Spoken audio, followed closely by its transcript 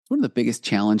One of the biggest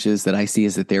challenges that I see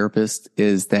as a therapist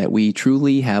is that we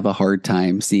truly have a hard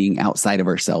time seeing outside of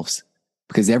ourselves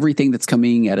because everything that's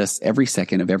coming at us every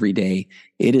second of every day,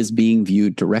 it is being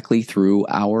viewed directly through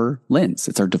our lens.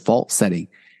 It's our default setting.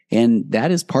 And that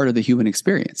is part of the human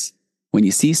experience. When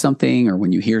you see something or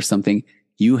when you hear something,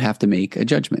 you have to make a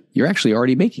judgment. You're actually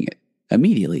already making it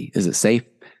immediately. Is it safe?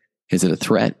 Is it a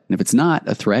threat? And if it's not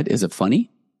a threat, is it funny?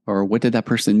 Or what did that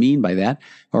person mean by that?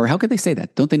 Or how could they say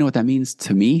that? Don't they know what that means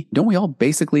to me? Don't we all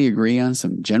basically agree on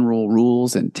some general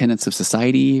rules and tenets of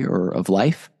society or of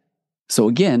life? So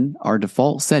again, our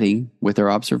default setting with our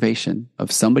observation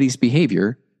of somebody's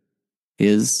behavior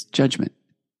is judgment.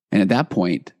 And at that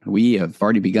point, we have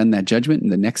already begun that judgment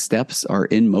and the next steps are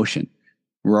in motion.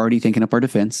 We're already thinking up our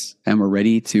defense and we're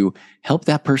ready to help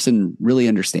that person really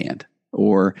understand.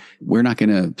 Or we're not going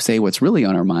to say what's really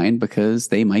on our mind because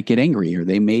they might get angry or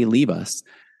they may leave us.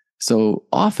 So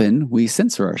often we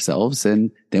censor ourselves and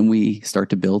then we start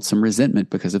to build some resentment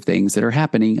because of things that are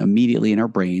happening immediately in our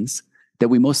brains that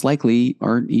we most likely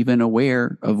aren't even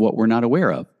aware of what we're not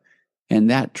aware of. And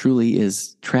that truly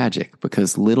is tragic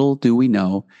because little do we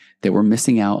know that we're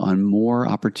missing out on more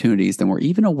opportunities than we're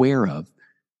even aware of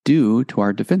due to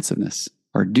our defensiveness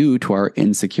or due to our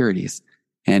insecurities.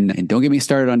 And don't get me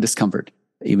started on discomfort,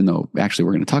 even though actually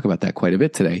we're going to talk about that quite a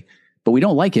bit today, but we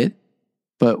don't like it.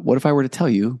 But what if I were to tell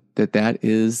you that that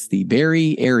is the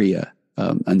very area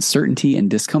of uncertainty and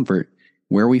discomfort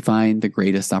where we find the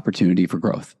greatest opportunity for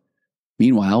growth?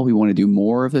 Meanwhile, we want to do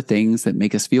more of the things that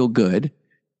make us feel good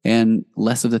and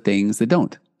less of the things that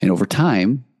don't. And over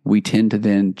time, we tend to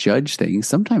then judge things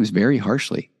sometimes very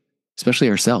harshly, especially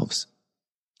ourselves.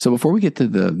 So before we get to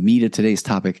the meat of today's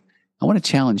topic, I want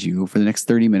to challenge you for the next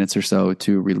 30 minutes or so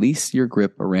to release your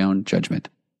grip around judgment,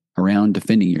 around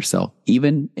defending yourself,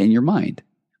 even in your mind,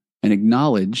 and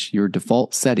acknowledge your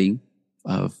default setting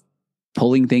of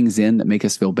pulling things in that make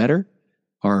us feel better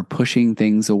or pushing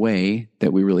things away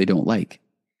that we really don't like.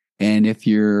 And if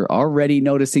you're already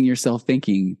noticing yourself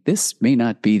thinking, this may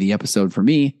not be the episode for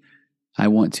me, I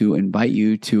want to invite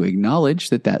you to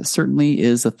acknowledge that that certainly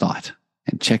is a thought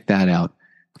and check that out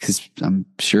because I'm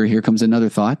sure here comes another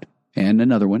thought. And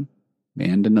another one,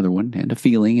 and another one, and a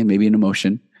feeling, and maybe an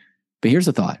emotion. But here's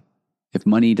a thought. If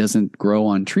money doesn't grow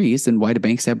on trees, then why do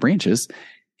banks have branches?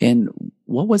 And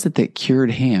what was it that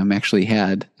cured Ham actually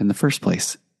had in the first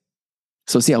place?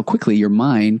 So see how quickly your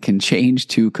mind can change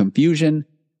to confusion,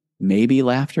 maybe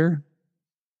laughter.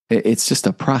 It's just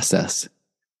a process.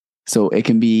 So it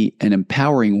can be an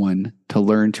empowering one to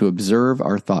learn to observe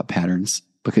our thought patterns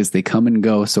because they come and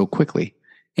go so quickly.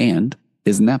 And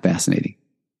isn't that fascinating?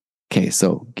 Okay,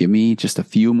 so give me just a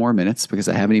few more minutes because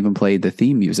I haven't even played the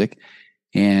theme music.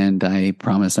 And I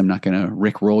promise I'm not going to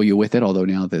rickroll you with it, although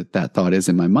now that thought is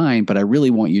in my mind. But I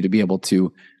really want you to be able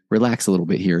to relax a little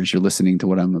bit here as you're listening to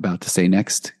what I'm about to say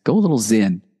next. Go a little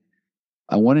zen.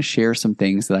 I want to share some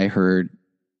things that I heard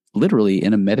literally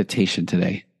in a meditation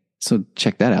today. So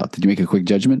check that out. Did you make a quick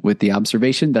judgment with the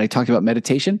observation that I talked about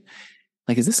meditation?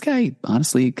 Like, is this guy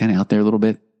honestly kind of out there a little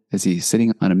bit? Is he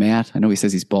sitting on a mat? I know he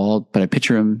says he's bald, but I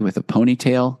picture him with a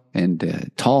ponytail and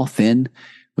tall, thin,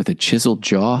 with a chiseled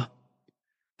jaw.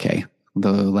 Okay,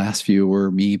 the last few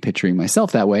were me picturing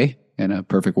myself that way in a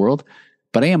perfect world.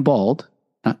 But I am bald,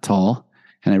 not tall,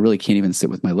 and I really can't even sit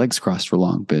with my legs crossed for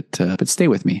long, but stay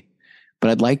with me. But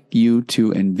I'd like you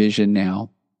to envision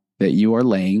now that you are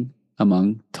laying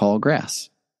among tall grass,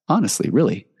 honestly,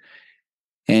 really.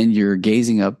 And you're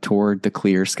gazing up toward the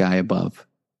clear sky above.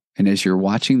 And as you're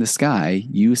watching the sky,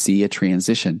 you see a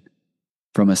transition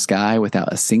from a sky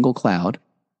without a single cloud.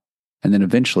 And then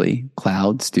eventually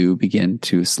clouds do begin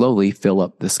to slowly fill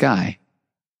up the sky.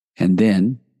 And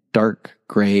then dark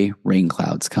gray rain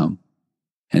clouds come.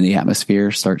 And the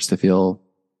atmosphere starts to feel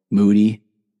moody,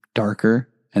 darker.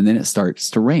 And then it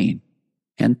starts to rain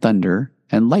and thunder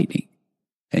and lightning.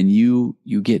 And you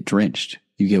get drenched,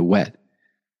 you get wet.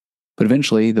 But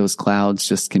eventually those clouds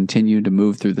just continue to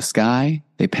move through the sky.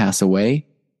 They pass away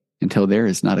until there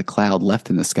is not a cloud left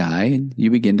in the sky, and you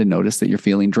begin to notice that you're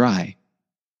feeling dry.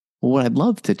 Well, what I'd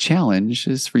love to challenge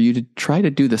is for you to try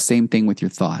to do the same thing with your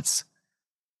thoughts,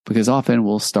 because often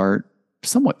we'll start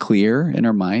somewhat clear in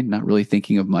our mind, not really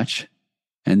thinking of much,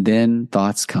 and then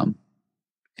thoughts come.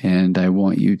 And I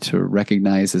want you to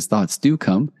recognize as thoughts do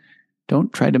come,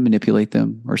 don't try to manipulate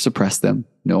them or suppress them.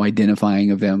 No identifying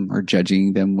of them or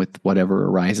judging them with whatever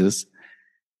arises.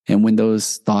 And when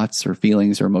those thoughts or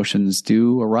feelings or emotions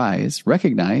do arise,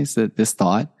 recognize that this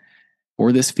thought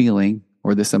or this feeling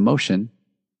or this emotion,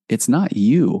 it's not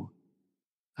you.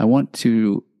 I want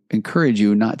to encourage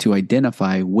you not to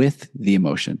identify with the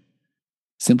emotion.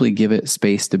 Simply give it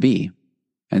space to be.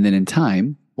 And then in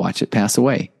time, watch it pass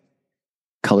away,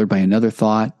 colored by another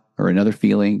thought or another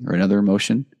feeling or another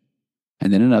emotion,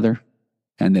 and then another,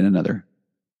 and then another.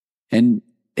 And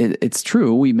it's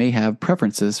true, we may have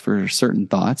preferences for certain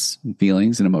thoughts and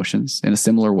feelings and emotions in a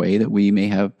similar way that we may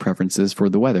have preferences for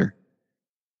the weather.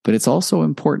 But it's also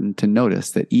important to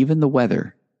notice that even the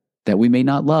weather that we may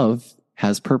not love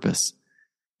has purpose.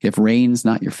 If rain's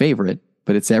not your favorite,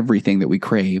 but it's everything that we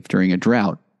crave during a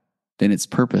drought, then its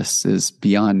purpose is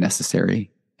beyond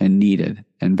necessary and needed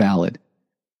and valid.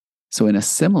 So in a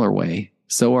similar way,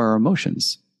 so are our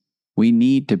emotions. We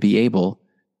need to be able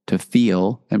to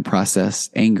feel and process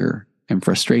anger and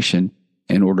frustration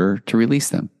in order to release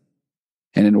them.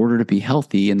 And in order to be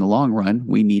healthy in the long run,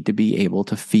 we need to be able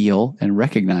to feel and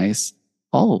recognize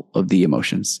all of the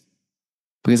emotions.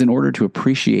 Because in order to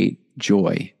appreciate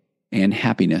joy and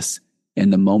happiness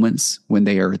in the moments when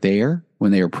they are there,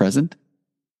 when they are present,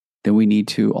 then we need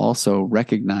to also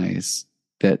recognize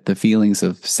that the feelings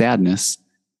of sadness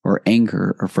or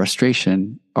anger or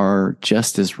frustration are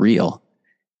just as real.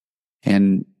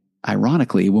 And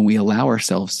ironically, when we allow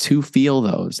ourselves to feel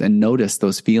those and notice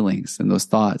those feelings and those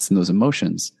thoughts and those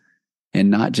emotions and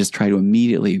not just try to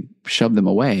immediately shove them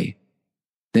away,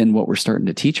 then what we're starting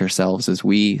to teach ourselves is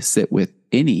we sit with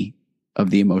any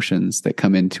of the emotions that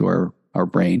come into our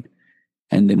brain,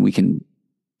 and then we can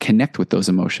connect with those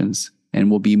emotions and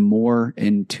we'll be more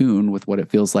in tune with what it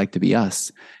feels like to be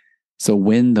us. So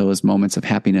when those moments of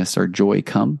happiness or joy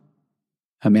come,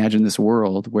 imagine this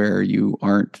world where you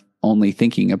aren't only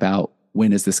thinking about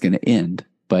when is this going to end,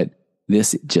 but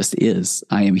this just is.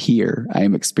 I am here. I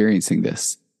am experiencing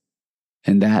this.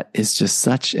 And that is just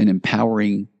such an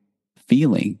empowering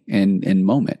feeling and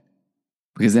moment,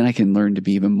 because then I can learn to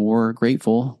be even more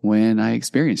grateful when I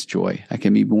experience joy. I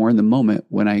can be more in the moment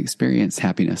when I experience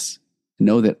happiness.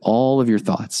 Know that all of your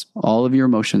thoughts, all of your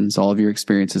emotions, all of your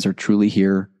experiences are truly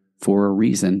here for a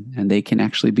reason, and they can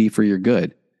actually be for your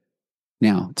good.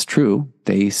 Now, it's true,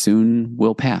 they soon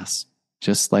will pass,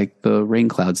 just like the rain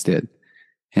clouds did.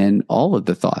 And all of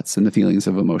the thoughts and the feelings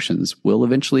of emotions will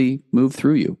eventually move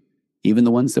through you, even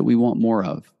the ones that we want more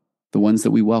of, the ones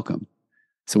that we welcome.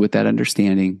 So with that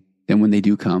understanding, then when they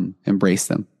do come, embrace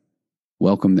them,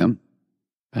 welcome them,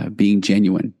 being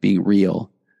genuine, being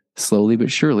real. Slowly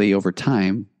but surely over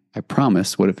time, I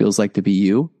promise what it feels like to be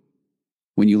you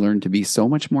when you learn to be so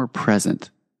much more present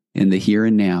in the here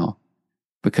and now,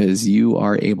 because you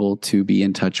are able to be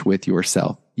in touch with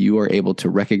yourself. You are able to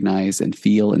recognize and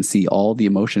feel and see all the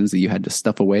emotions that you had to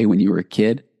stuff away when you were a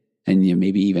kid, and you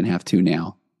maybe even have to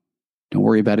now. Don't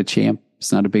worry about it, champ.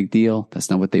 It's not a big deal. That's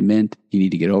not what they meant. You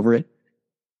need to get over it.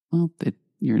 Well,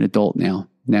 you're an adult now.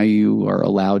 Now you are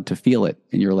allowed to feel it,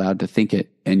 and you're allowed to think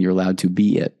it, and you're allowed to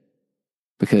be it.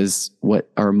 Because what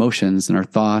our emotions and our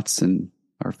thoughts and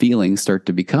our feelings start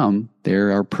to become,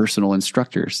 they're our personal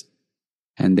instructors.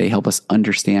 And they help us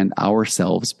understand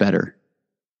ourselves better,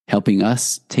 helping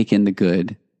us take in the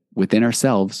good within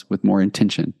ourselves with more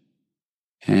intention.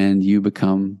 And you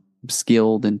become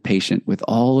skilled and patient with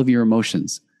all of your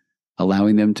emotions,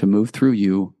 allowing them to move through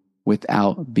you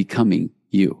without becoming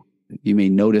you. You may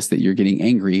notice that you're getting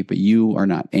angry, but you are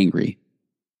not angry.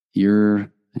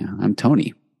 I'm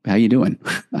Tony. How you doing?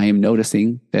 I am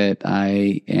noticing that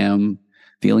I am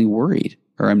feeling worried,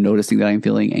 or I'm noticing that I'm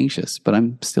feeling anxious, but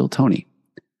I'm still Tony.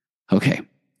 Okay,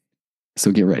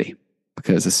 so get ready,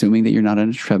 because assuming that you're not on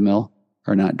a treadmill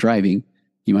or not driving,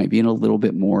 you might be in a little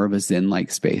bit more of a Zen-like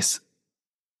space.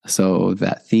 So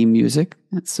that theme music,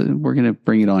 we're going to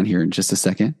bring it on here in just a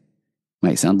second.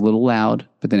 Might sound a little loud,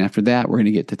 but then after that, we're going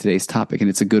to get to today's topic, and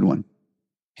it's a good one.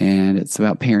 And it's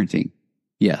about parenting.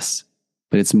 Yes,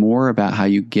 but it's more about how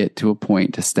you get to a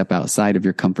point to step outside of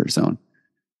your comfort zone.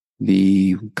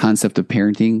 The concept of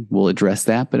parenting will address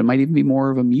that, but it might even be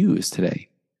more of a muse today.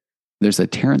 There's a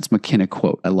Terence McKenna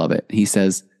quote. I love it. He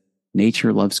says,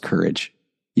 "Nature loves courage.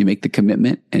 You make the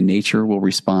commitment, and nature will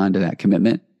respond to that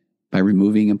commitment by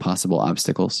removing impossible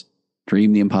obstacles.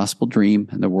 Dream the impossible dream,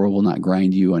 and the world will not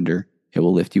grind you under. It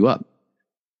will lift you up."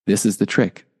 This is the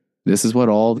trick. This is what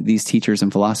all these teachers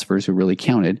and philosophers who really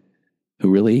counted, who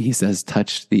really, he says,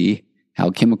 touched the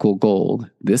alchemical gold.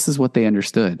 This is what they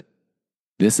understood.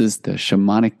 This is the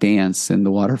shamanic dance in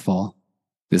the waterfall.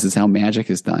 This is how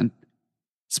magic is done.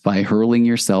 It's by hurling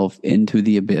yourself into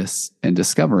the abyss and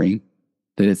discovering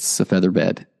that it's a feather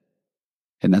bed.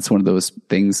 And that's one of those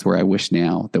things where I wish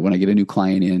now that when I get a new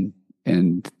client in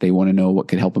and they want to know what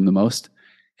could help them the most,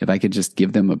 if I could just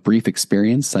give them a brief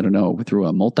experience, I don't know, through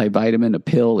a multivitamin, a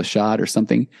pill, a shot, or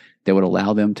something that would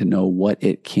allow them to know what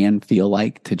it can feel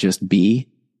like to just be,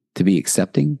 to be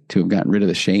accepting, to have gotten rid of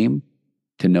the shame,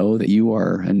 to know that you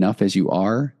are enough as you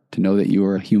are, to know that you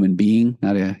are a human being,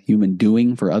 not a human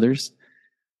doing for others,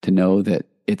 to know that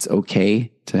it's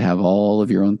okay to have all of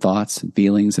your own thoughts and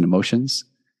feelings and emotions,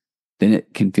 then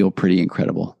it can feel pretty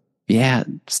incredible. Yeah, it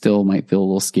still might feel a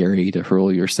little scary to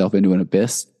hurl yourself into an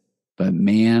abyss, but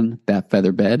man, that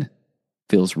feather bed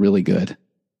feels really good.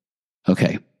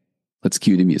 Okay, let's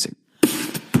cue the music.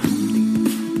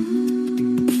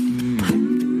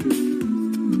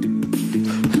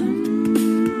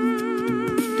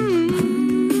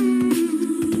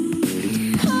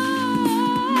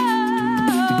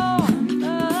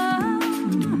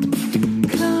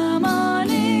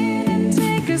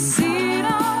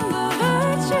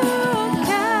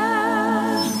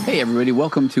 Everybody,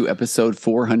 welcome to episode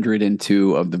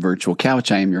 402 of The Virtual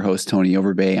Couch. I am your host, Tony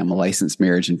Overbay. I'm a licensed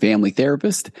marriage and family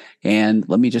therapist. And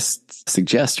let me just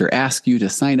suggest or ask you to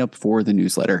sign up for the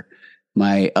newsletter.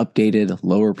 My updated,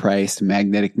 lower priced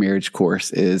magnetic marriage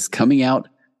course is coming out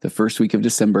the first week of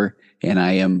December. And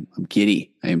I'm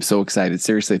giddy. I am so excited.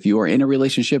 Seriously, if you are in a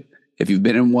relationship, if you've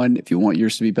been in one, if you want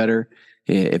yours to be better,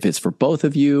 if it's for both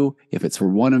of you, if it's for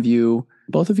one of you,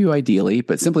 both of you ideally,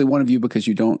 but simply one of you because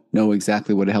you don't know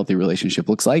exactly what a healthy relationship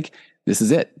looks like, this is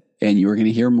it. And you are going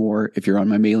to hear more if you're on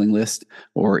my mailing list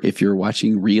or if you're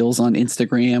watching reels on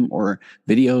Instagram or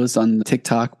videos on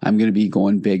TikTok. I'm going to be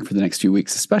going big for the next few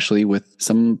weeks, especially with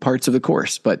some parts of the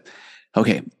course. But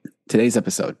okay, today's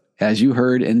episode, as you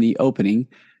heard in the opening,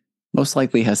 most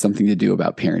likely has something to do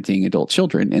about parenting adult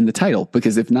children in the title,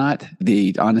 because if not,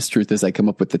 the honest truth is I come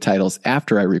up with the titles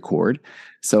after I record.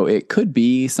 So it could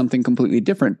be something completely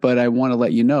different, but I want to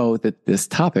let you know that this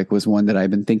topic was one that I've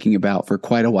been thinking about for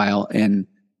quite a while, and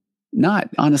not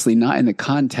in the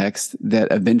context that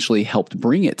eventually helped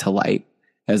bring it to light.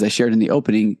 As I shared in the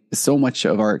opening, so much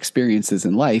of our experiences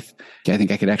in life, I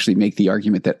think I could actually make the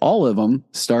argument that all of them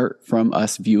start from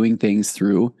us viewing things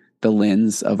through the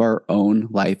lens of our own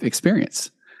life experience.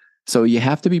 So you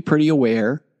have to be pretty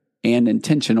aware and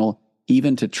intentional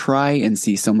even to try and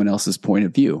see someone else's point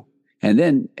of view. And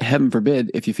then, heaven forbid,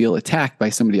 if you feel attacked by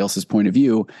somebody else's point of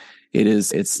view,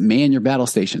 it's man your battle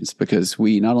stations, because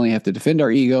we not only have to defend our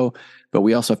ego, but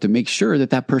we also have to make sure that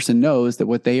that person knows that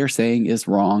what they are saying is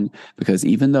wrong, because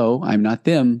even though I'm not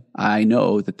them, I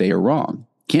know that they are wrong.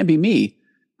 Can't be me,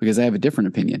 because I have a different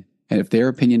opinion. And if their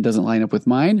opinion doesn't line up with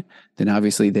mine, then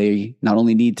obviously they not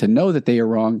only need to know that they are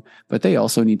wrong, but they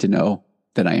also need to know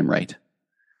that I am right.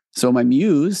 So my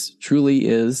muse truly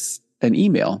is an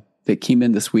email that came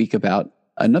in this week about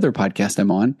another podcast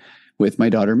I'm on with my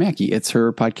daughter, Mackie. It's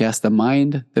her podcast, The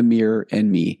Mind, the Mirror, and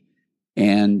Me.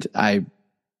 And I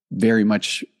very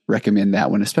much recommend that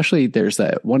one, especially there's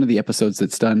one of the episodes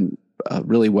that's done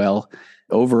really well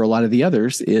over a lot of the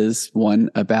others is one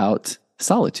about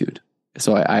solitude.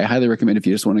 So I highly recommend if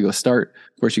you just want to go start.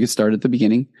 Of course, you could start at the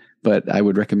beginning, but I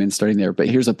would recommend starting there. But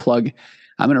here's a plug.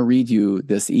 I'm going to read you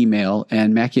this email.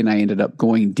 And Mackie and I ended up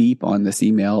going deep on this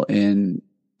email, in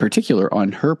particular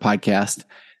on her podcast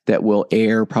that will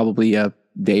air probably a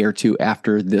day or two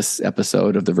after this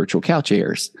episode of The Virtual Couch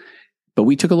airs. But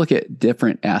we took a look at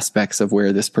different aspects of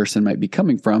where this person might be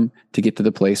coming from to get to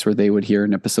the place where they would hear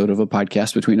an episode of a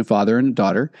podcast between a father and a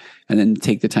daughter, and then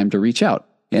take the time to reach out.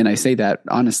 And I say that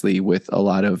honestly with a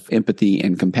lot of empathy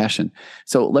and compassion.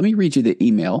 So let me read you the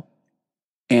email.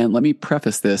 And let me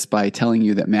preface this by telling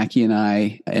you that Mackie and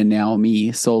I, and now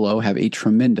me solo, have a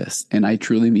tremendous, and I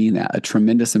truly mean that, a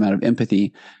tremendous amount of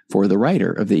empathy for the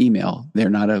writer of the email. They're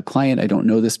not a client. I don't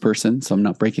know this person, so I'm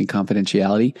not breaking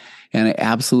confidentiality. And I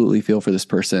absolutely feel for this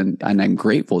person, and I'm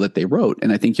grateful that they wrote,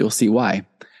 and I think you'll see why.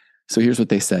 So here's what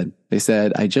they said. They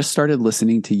said, I just started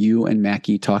listening to you and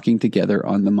Mackie talking together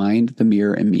on The Mind, the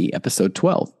Mirror, and Me, episode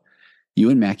 12. You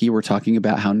and Mackie were talking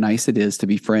about how nice it is to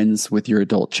be friends with your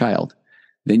adult child.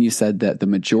 Then you said that the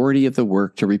majority of the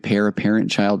work to repair a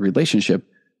parent-child relationship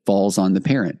falls on the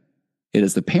parent. It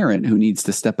is the parent who needs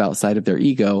to step outside of their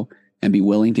ego and be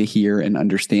willing to hear and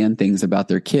understand things about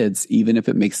their kids, even if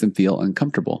it makes them feel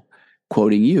uncomfortable.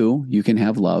 Quoting you, you can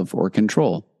have love or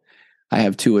control. I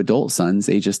have 2 adult sons,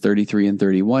 ages 33 and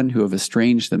 31, who have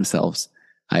estranged themselves.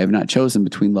 I have not chosen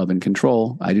between love and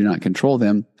control. I do not control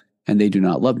them, and they do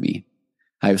not love me.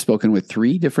 I have spoken with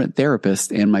 3 different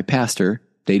therapists and my pastor.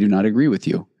 They do not agree with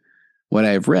you. What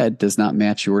I have read does not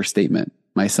match your statement.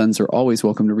 My sons are always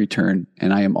welcome to return,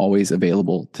 and I am always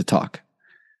available to talk.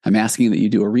 I'm asking that you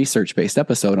do a research-based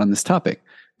episode on this topic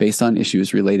based on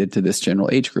issues related to this general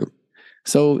age group.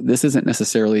 So this isn't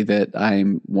necessarily that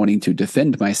I'm wanting to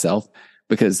defend myself,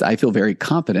 because I feel very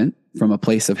confident from a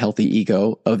place of healthy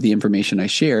ego of the information I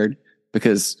shared,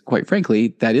 because quite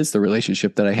frankly, that is the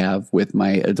relationship that I have with my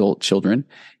adult children.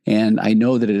 And I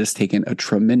know that it has taken a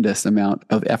tremendous amount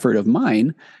of effort of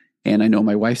mine And I know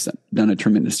my wife's done a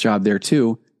tremendous job there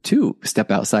too, to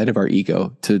step outside of our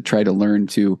ego, to try to learn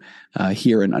to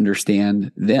hear and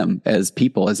understand them as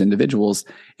people, as individuals.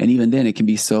 And even then, it can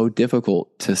be so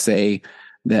difficult to say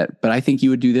that, but I think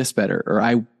you would do this better, or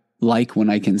I like when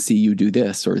I can see you do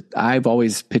this, or I've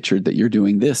always pictured that you're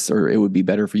doing this, or it would be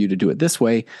better for you to do it this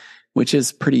way, which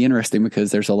is pretty interesting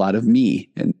because there's a lot of me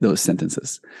in those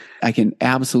sentences. I can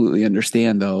absolutely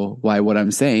understand, though, why what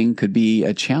I'm saying could be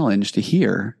a challenge to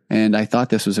hear. And I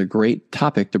thought this was a great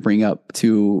topic to bring up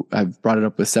I've brought it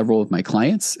up with several of my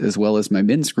clients as well as my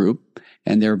men's group,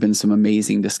 and there have been some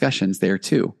amazing discussions there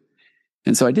too.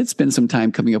 And so I did spend some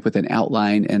time coming up with an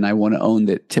outline, and I want to own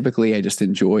that typically I just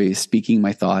enjoy speaking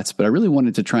my thoughts, but I really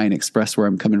wanted to try and express where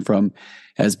I'm coming from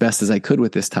as best as I could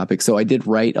with this topic. So I did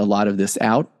write a lot of this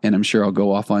out, and I'm sure I'll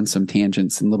go off on some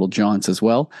tangents and little jaunts as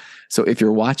well. So if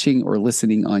you're watching or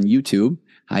listening on YouTube,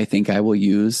 I think I will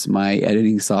use my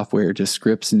editing software,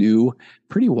 Descript's new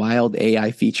pretty wild AI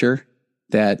feature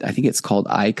that I think it's called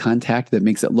eye contact, that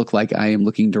makes it look like I am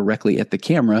looking directly at the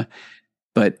camera,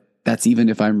 but that's even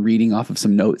if I'm reading off of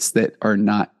some notes that are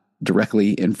not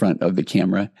directly in front of the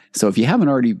camera. So if you haven't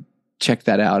already checked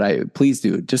that out, please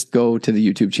do. Just go to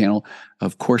the YouTube channel.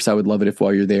 Of course, I would love it if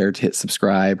while you're there to hit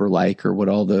subscribe or like or what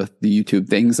all the YouTube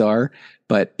things are.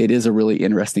 But it is a really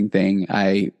interesting thing.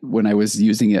 When I was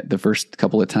using it the first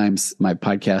couple of times, my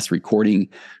podcast recording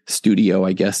studio,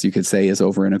 I guess you could say, is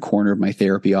over in a corner of my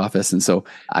therapy office. And so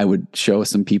I would show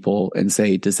some people and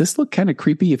say, does this look kind of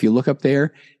creepy if you look up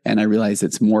there? And I realized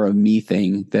it's more a me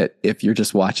thing, that if you're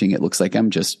just watching, it looks like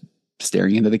I'm just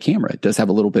staring into the camera. It does have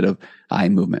a little bit of eye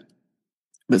movement.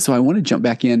 But so I want to jump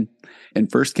back in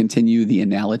and first continue the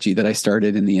analogy that I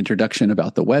started in the introduction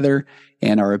about the weather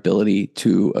and our ability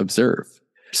to observe.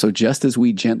 So just as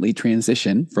we gently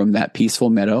transition from that peaceful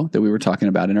meadow that we were talking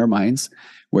about in our minds,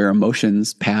 where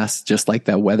emotions pass just like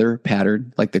that weather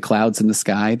pattern, like the clouds in the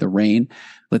sky, the rain,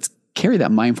 let's carry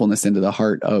that mindfulness into the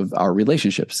heart of our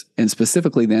relationships. And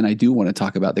specifically then, I do want to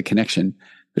talk about the connection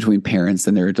between parents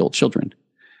and their adult children,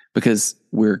 because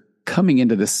we're coming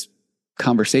into this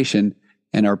conversation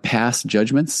and our past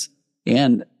judgments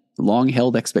and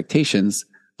long-held expectations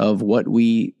of what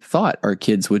we thought our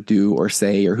kids would do or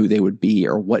say, or who they would be,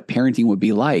 or what parenting would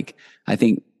be like, I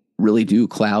think really do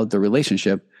cloud the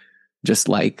relationship, just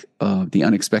like the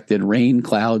unexpected rain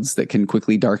clouds that can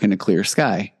quickly darken a clear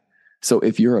sky. So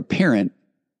if you're a parent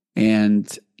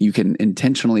and you can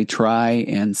intentionally try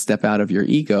and step out of your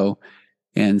ego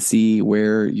and see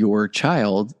where your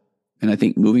child, and I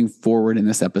think moving forward in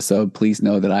this episode, please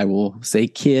know that I will say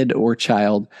kid or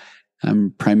child.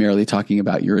 I'm primarily talking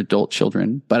about your adult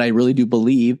children, but I really do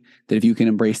believe that if you can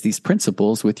embrace these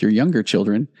principles with your younger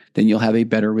children, then you'll have a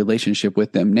better relationship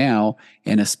with them now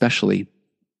and especially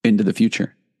into the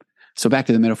future. So back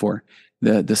to the metaphor,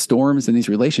 the storms in these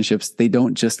relationships, they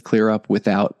don't just clear up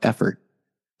without effort,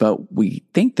 but we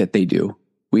think that they do.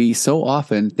 We so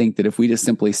often think that if we just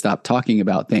simply stop talking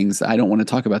about things, I don't want to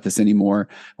talk about this anymore,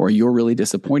 or you're really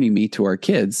disappointing me to our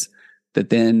kids, that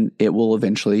then it will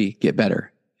eventually get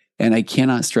better. And I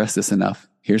cannot stress this enough.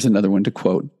 Here's another one to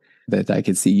quote that I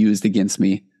could see used against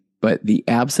me. But the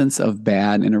absence of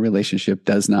bad in a relationship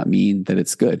does not mean that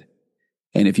it's good.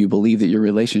 And if you believe that your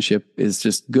relationship is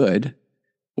just good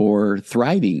or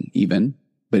thriving even,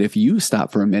 but if you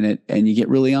stop for a minute and you get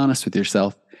really honest with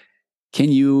yourself, can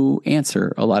you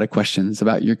answer a lot of questions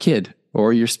about your kid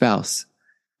or your spouse?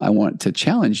 I want to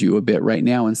challenge you a bit right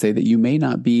now and say that you may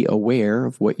not be aware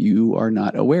of what you are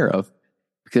not aware of.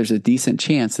 Because there's a decent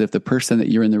chance that if the person that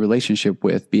you're in the relationship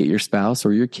with, be it your spouse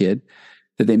or your kid,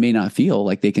 that they may not feel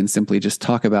like they can simply just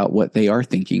talk about what they are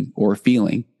thinking or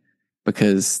feeling,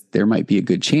 because there might be a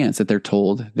good chance that they're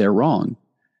told they're wrong.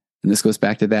 And this goes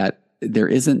back to that. There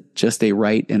isn't just a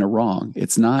right and a wrong.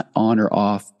 It's not on or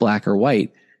off, black or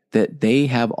white, that they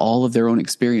have all of their own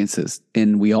experiences,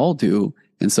 and we all do.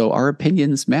 And so our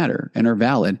opinions matter and are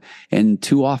valid. And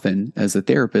too often as a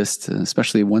therapist,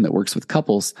 especially one that works with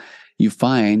couples, you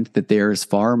find that there's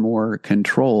far more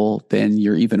control than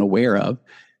you're even aware of.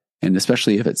 And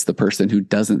especially if it's the person who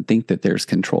doesn't think that there's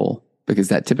control, because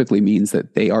that typically means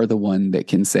that they are the one that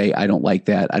can say, I don't like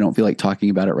that. I don't feel like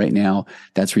talking about it right now.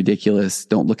 That's ridiculous.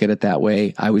 Don't look at it that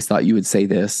way. I always thought you would say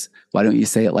this. Why don't you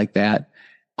say it like that?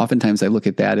 Oftentimes I look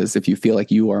at that as if you feel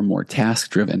like you are more task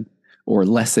driven or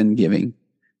lesson giving,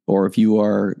 or if you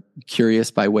are curious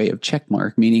by way of check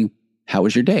mark, meaning, how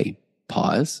was your day?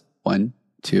 Pause. 1,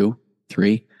 2,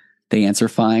 3. They answer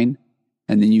fine.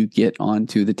 And then you get on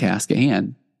to the task at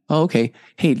hand. Oh, okay.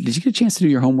 Hey, did you get a chance to do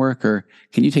your homework? Or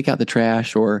can you take out the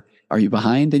trash? Or are you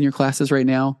behind in your classes right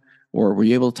now? Or were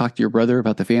you able to talk to your brother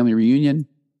about the family reunion?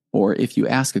 Or if you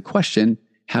ask a question,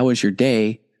 how was your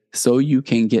day? So you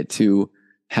can get to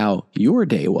how your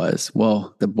day was.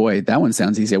 Well, that one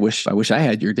sounds easy. I wish I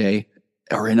had your day.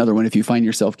 Or another one, if you find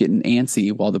yourself getting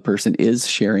antsy while the person is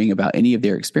sharing about any of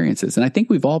their experiences. And I think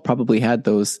we've all probably had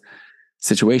those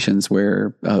situations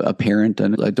where a parent,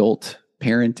 an adult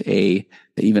parent,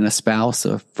 even a spouse,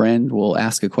 a friend will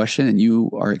ask a question and you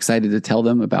are excited to tell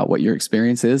them about what your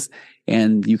experience is.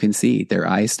 And you can see their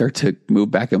eyes start to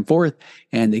move back and forth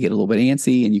and they get a little bit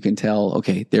antsy and you can tell,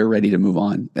 okay, they're ready to move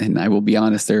on. And I will be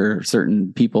honest, there are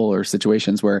certain people or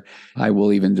situations where I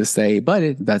will even just say,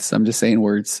 I'm just saying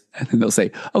words. And then they'll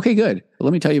say, okay, good.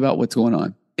 Let me tell you about what's going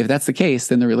on. If that's the case,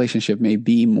 then the relationship may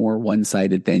be more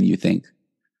one-sided than you think.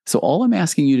 So all I'm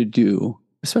asking you to do,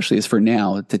 especially is for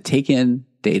now, to take in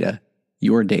data,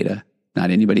 your data, not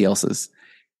anybody else's.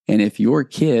 And if your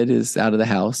kid is out of the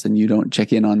house and you don't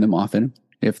check in on them often,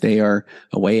 if they are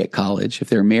away at college, if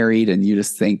they're married and you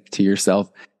just think to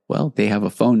yourself, well, they have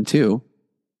a phone too,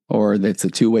 or that's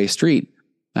a two-way street.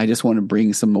 I just want to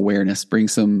bring some awareness, bring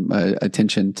some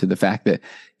attention to the fact that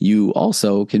you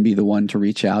also can be the one to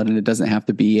reach out. And it doesn't have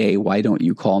to be why don't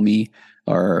you call me?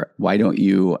 Or why don't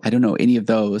you, I don't know any of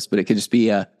those, but it could just be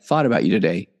a thought about you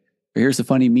today. Or here's a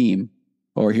funny meme,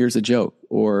 or here's a joke,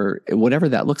 or whatever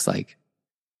that looks like.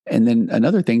 And then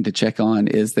another thing to check on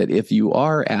is that if you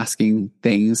are asking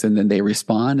things and then they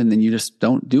respond and then you just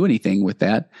don't do anything with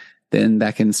that, then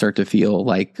that can start to feel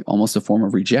like almost a form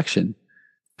of rejection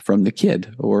from the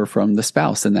kid or from the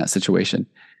spouse in that situation.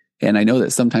 And I know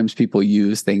that sometimes people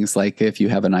use things like if you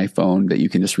have an iPhone that you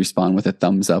can just respond with a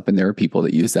thumbs up, and there are people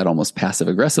that use that almost passive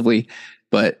aggressively.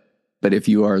 But if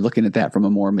you are looking at that from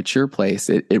a more mature place,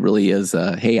 it really is,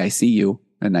 hey, I see you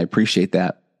and I appreciate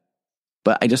that.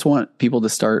 But I just want people to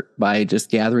start by just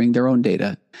gathering their own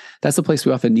data. That's the place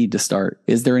we often need to start.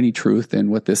 Is there any truth in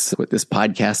what this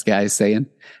podcast guy is saying?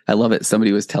 I love it.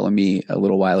 Somebody was telling me a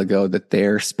little while ago that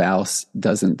their spouse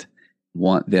doesn't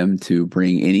want them to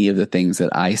bring any of the things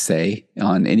that I say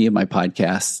on any of my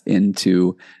podcasts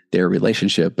into their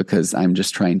relationship because I'm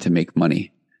just trying to make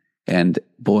money. And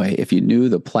boy, if you knew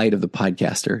the plight of the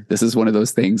podcaster, this is one of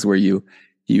those things where you're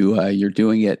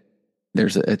doing it.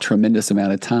 There's a tremendous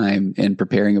amount of time in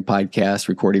preparing a podcast,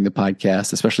 recording the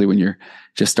podcast, especially when you're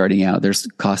just starting out. There's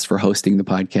cost for hosting the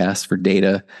podcast, for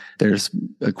data, there's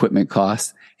equipment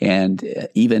costs. And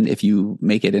even if you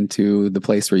make it into the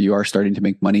place where you are starting to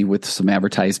make money with some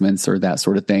advertisements or that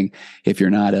sort of thing, if you're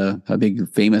not a big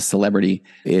famous celebrity,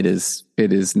 it is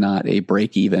not a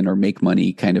break even or make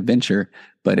money kind of venture,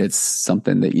 but it's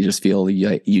something that you just feel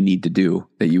you need to do,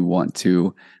 that you want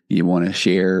to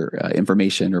share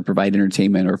information or provide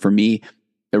entertainment. Or for me,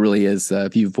 it really is,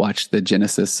 if you've watched the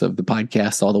genesis of the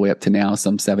podcast all the way up to now,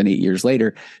 some 7-8 years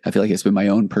later, I feel like it's been my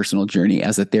own personal journey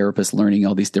as a therapist, learning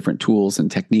all these different tools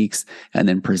and techniques and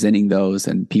then presenting those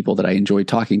and people that I enjoy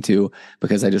talking to,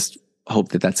 because I just hope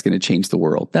that that's going to change the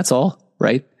world. That's all,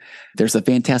 right? There's a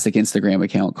fantastic Instagram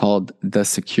account called The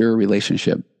Secure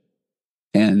Relationship,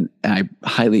 and I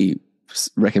highly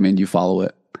recommend you follow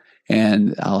it.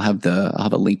 And I'll have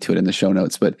a link to it in the show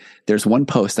notes. But there's one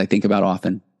post I think about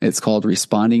often. It's called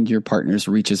Responding to Your Partner's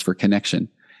Reaches for Connection.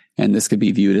 And this could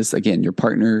be viewed as, again, your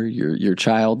partner, your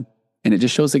child. And it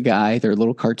just shows a guy, they're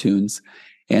little cartoons.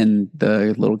 And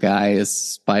the little guy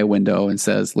is by a window and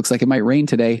says, looks like it might rain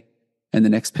today. And the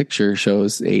next picture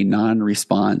shows a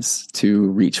non-response to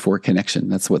reach for connection.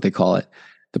 That's what they call it.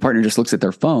 The partner just looks at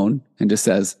their phone and just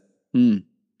says,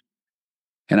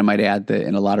 And I might add that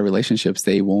in a lot of relationships,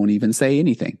 they won't even say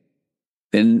anything.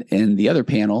 Then in the other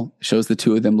panel shows the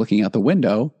two of them looking out the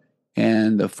window,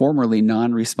 and the formerly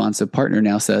non-responsive partner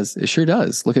now says, it sure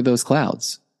does. Look at those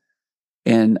clouds.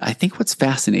 And I think what's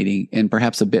fascinating and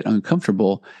perhaps a bit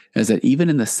uncomfortable is that even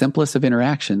in the simplest of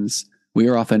interactions, we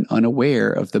are often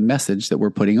unaware of the message that we're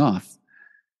putting off.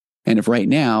 And if right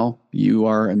now you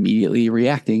are immediately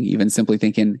reacting, even simply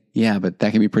thinking, yeah, but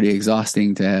that can be pretty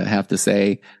exhausting to have to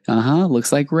say,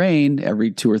 looks like rain every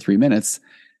 2 or 3 minutes,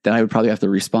 then I would probably have to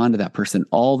respond to that person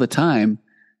all the time.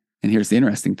 And here's the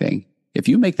interesting thing. If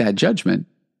you make that judgment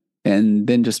and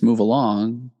then just move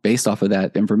along based off of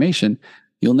that information,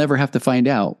 you'll never have to find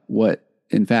out what,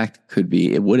 in fact,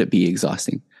 would it be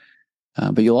exhausting?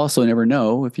 But you'll also never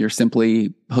know if you're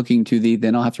simply hooking to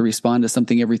then I'll have to respond to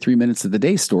something every 3 minutes of the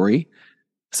day story.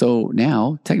 So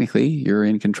now, technically, you're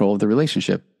in control of the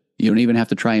relationship. You don't even have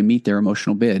to try and meet their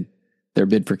emotional bid, their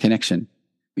bid for connection.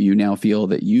 You now feel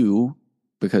that you,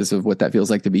 because of what that feels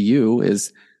like to be you,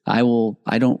 is I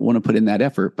don't want to put in that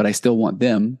effort, but I still want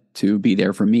them to be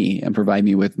there for me and provide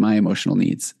me with my emotional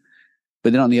needs.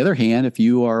 But then on the other hand, if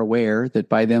you are aware that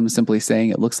by them simply saying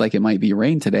it looks like it might be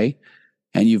rain today,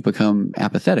 and you've become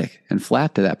apathetic and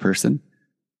flat to that person,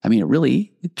 I mean,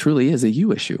 it truly is a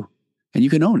you issue, and you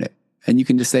can own it. And you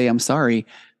can just say, I'm sorry.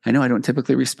 I know I don't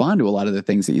typically respond to a lot of the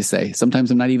things that you say.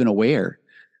 Sometimes I'm not even aware.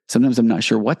 Sometimes I'm not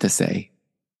sure what to say.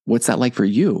 What's that like for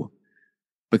you?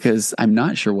 Because I'm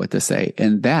not sure what to say.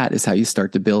 And that is how you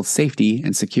start to build safety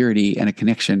and security and a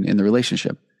connection in the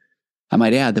relationship. I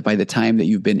might add that by the time that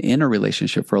you've been in a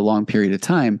relationship for a long period of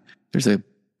time, there's a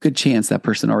good chance that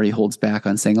person already holds back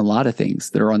on saying a lot of things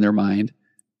that are on their mind.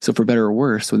 So for better or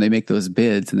worse, when they make those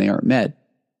bids and they aren't met,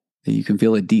 you can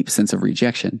feel a deep sense of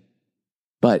rejection.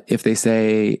 But if they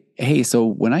say, hey, so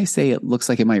when I say it looks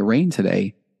like it might rain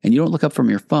today and you don't look up from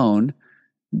your phone,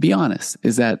 be honest.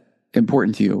 Is that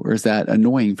important to you or is that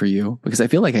annoying for you? Because I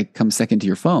feel like I come second to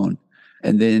your phone.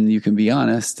 And then you can be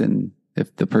honest. And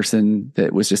if the person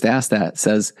that was just asked that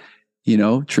says,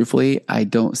 truthfully, I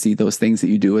don't see those things that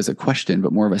you do as a question,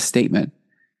 but more of a statement.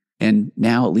 And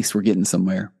now at least we're getting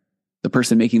somewhere. The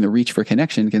person making the reach for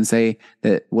connection can say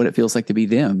that what it feels like to be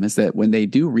them is that when they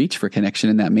do reach for connection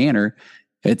in that manner,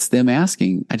 it's them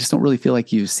asking, I just don't really feel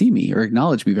like you see me or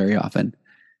acknowledge me very often.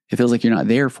 It feels like you're not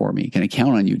there for me. Can I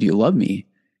count on you? Do you love me?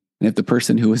 And if the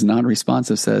person who is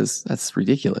non-responsive says, that's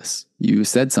ridiculous. You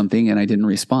said something and I didn't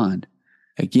respond.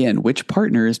 Again, which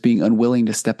partner is being unwilling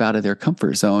to step out of their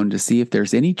comfort zone to see if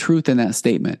there's any truth in that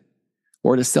statement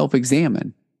or to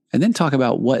self-examine and then talk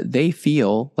about what they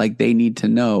feel like they need to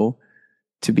know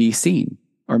to be seen?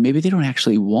 Or maybe they don't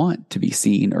actually want to be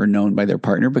seen or known by their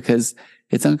partner because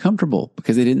it's uncomfortable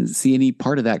because they didn't see any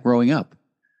part of that growing up.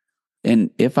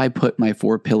 And if I put my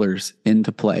 4 pillars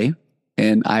into play,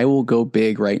 and I will go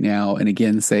big right now and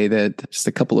again say that just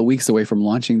a couple of weeks away from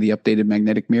launching the updated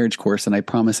magnetic marriage course, and I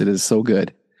promise it is so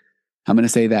good. I'm going to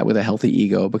say that with a healthy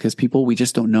ego because we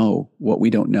just don't know what we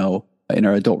don't know in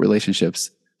our adult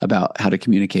relationships about how to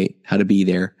communicate, how to be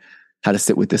there, how to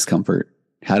sit with discomfort,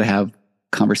 how to have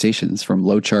conversations from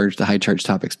low charge to high charge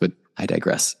topics. But I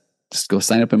digress. Just go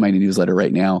sign up in my newsletter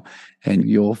right now and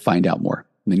you'll find out more.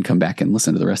 And then come back and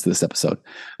listen to the rest of this episode.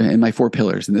 And my 4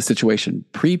 pillars in this situation,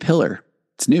 pre-pillar,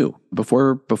 it's new.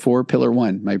 Before pillar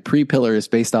 1, my pre-pillar is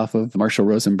based off of Marshall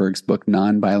Rosenberg's book,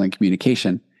 Nonviolent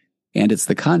Communication. And it's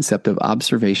the concept of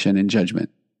observation and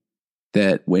judgment,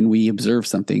 that when we observe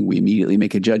something, we immediately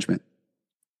make a judgment.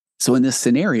 So in this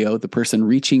scenario, the person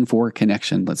reaching for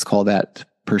connection, let's call that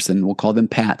person, we'll call them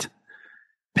Pat.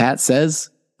 Pat says,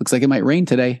 looks like it might rain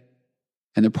today.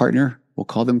 And their partner, we'll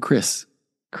call them Chris.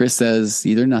 Chris says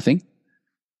either nothing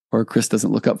or Chris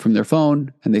doesn't look up from their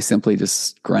phone and they simply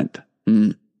just grunt.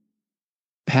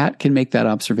 Pat can make that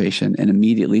observation and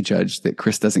immediately judge that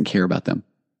Chris doesn't care about them,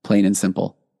 plain and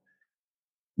simple.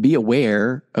 Be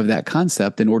aware of that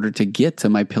concept in order to get to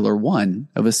my pillar 1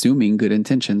 of assuming good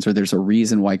intentions or there's a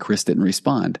reason why Chris didn't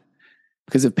respond.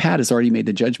 Because if Pat has already made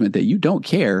the judgment that you don't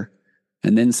care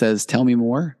and then says, tell me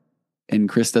more, and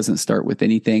Chris doesn't start with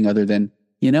anything other than,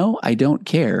 I don't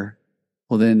care,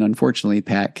 well, then unfortunately,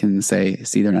 Pat can say,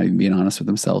 see, they're not even being honest with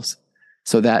themselves.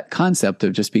 So that concept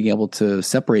of just being able to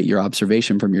separate your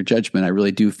observation from your judgment, I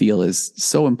really do feel is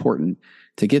so important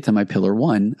to get to my pillar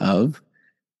 1 of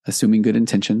assuming good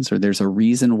intentions, or there's a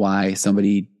reason why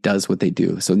somebody does what they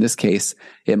do. So in this case,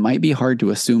 it might be hard to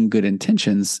assume good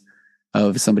intentions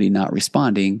of somebody not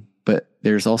responding, but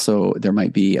there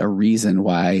might be a reason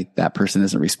why that person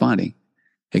isn't responding.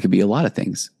 It could be a lot of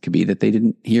things. It could be that they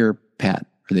didn't hear Pat,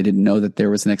 or they didn't know that there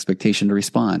was an expectation to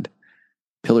respond.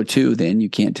 Pillar 2, then you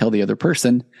can't tell the other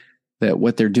person that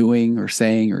what they're doing or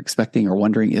saying or expecting or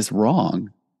wondering is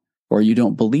wrong, or you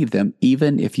don't believe them,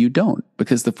 even if you don't,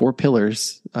 because the 4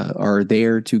 pillars are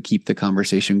there to keep the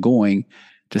conversation going,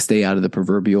 to stay out of the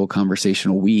proverbial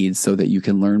conversational weeds so that you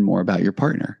can learn more about your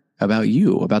partner, about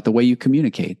you, about the way you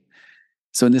communicate.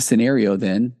 So in this scenario,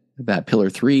 then, that pillar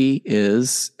 3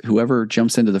 is whoever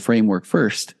jumps into the framework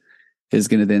first is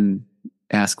going to then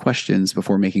ask questions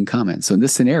before making comments. So in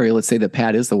this scenario, let's say that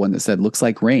Pat is the one that said, looks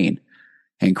like rain,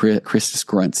 and Chris just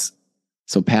grunts.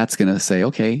 So Pat's going to say,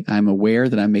 okay, I'm aware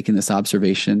that I'm making this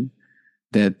observation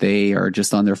that they are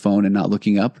just on their phone and not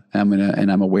looking up.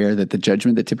 And I'm aware that the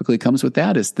judgment that typically comes with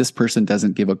that is this person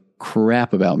doesn't give a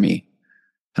crap about me.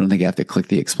 I don't think I have to click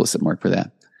the explicit mark for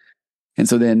that. And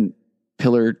so then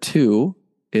pillar 2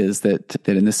 is that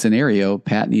in this scenario,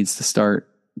 Pat needs to start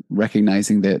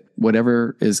recognizing that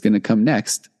whatever is going to come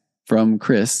next from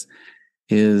Chris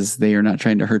is they are not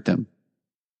trying to hurt them.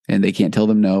 And they can't tell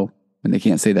them no. And they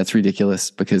can't say that's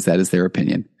ridiculous because that is their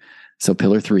opinion. So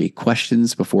pillar 3,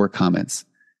 questions before comments.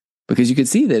 Because you could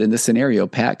see that in this scenario,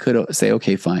 Pat could say,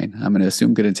 okay, fine, I'm going to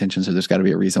assume good intentions, or there's got to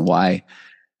be a reason why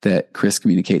that Chris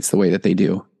communicates the way that they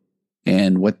do.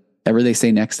 And whatever they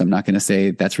say next, I'm not going to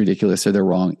say that's ridiculous or they're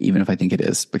wrong, even if I think it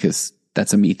is, because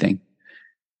that's a me thing.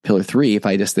 Pillar 3, if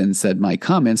I just then said my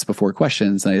comments before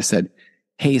questions, and I just said,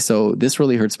 hey, so this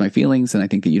really hurts my feelings, and I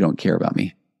think that you don't care about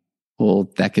me.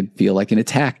 Well, that could feel like an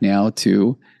attack now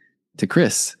to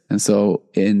Chris. And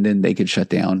then they could shut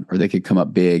down, or they could come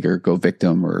up big or go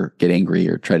victim or get angry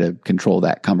or try to control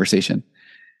that conversation.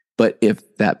 But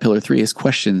if that pillar 3 is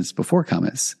questions before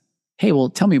comments, hey, well,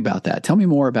 tell me about that. Tell me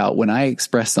more about when I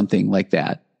express something like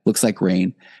that, looks like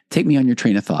rain. Take me on your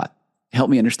train of thought. Help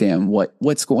me understand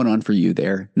what's going on for you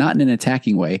there. Not in an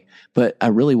attacking way, but I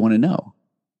really want to know.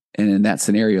 And in that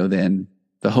scenario, then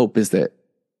the hope is that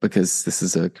because this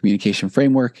is a communication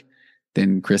framework,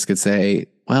 then Chris could say,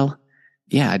 well,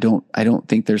 yeah, I don't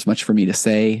think there's much for me to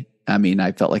say. I mean,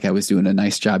 I felt like I was doing a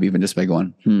nice job even just by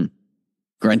going,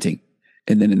 grunting.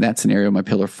 And then in that scenario, my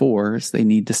pillar 4s, they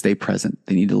need to stay present.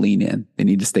 They need to lean in. They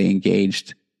need to stay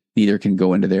engaged. Neither can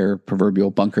go into their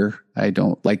proverbial bunker. I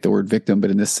don't like the word victim,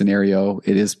 but in this scenario,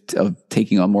 it is of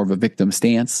taking on more of a victim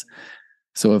stance.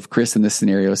 So if Chris in this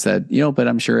scenario said, but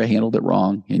I'm sure I handled it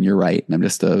wrong and you're right, and I'm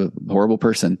just a horrible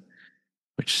person,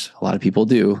 which a lot of people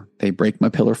do, they break my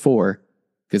pillar 4.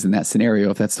 Because in that scenario,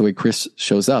 if that's the way Chris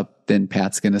shows up, then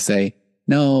Pat's going to say,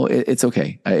 no, it's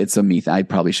okay. It's a me. I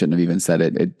probably shouldn't have even said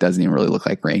it. It doesn't even really look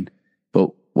like rain.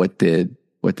 But what did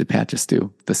Pat just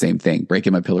do? The same thing,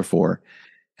 breaking my pillar 4.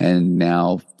 And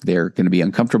now they're going to be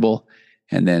uncomfortable.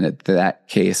 And then at that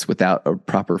case, without a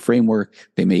proper framework,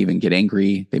 they may even get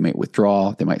angry. They might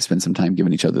withdraw. They might spend some time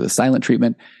giving each other the silent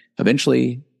treatment.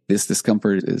 Eventually, this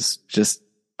discomfort is just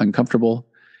uncomfortable.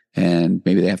 And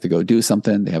maybe they have to go do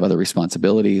something. They have other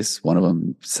responsibilities. One of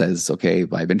them says, okay,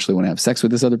 I eventually want to have sex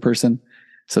with this other person.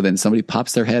 So then somebody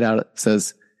pops their head out,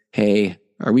 says, hey,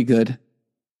 are we good?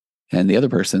 And the other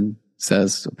person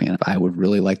says, man, I would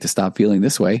really like to stop feeling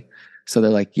this way. So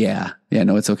they're like, yeah,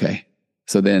 no, it's okay.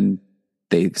 So then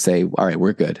they say, all right,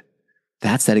 we're good.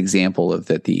 That's that example of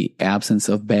that the absence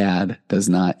of bad does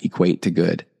not equate to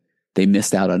good. They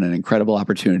missed out on an incredible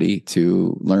opportunity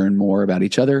to learn more about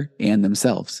each other and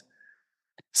themselves.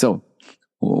 So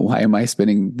why am I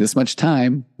spending this much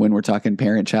time when we're talking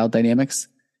parent-child dynamics?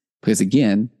 Because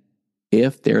again,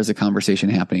 if there's a conversation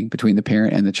happening between the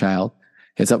parent and the child,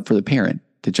 it's up for the parent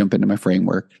to jump into my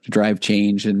framework, to drive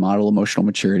change and model emotional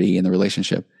maturity in the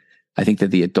relationship. I think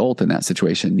that the adult in that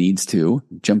situation needs to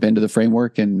jump into the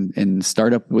framework and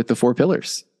start up with the 4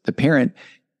 pillars. The parent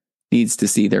needs to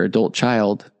see their adult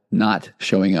child not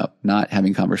showing up, not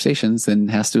having conversations, and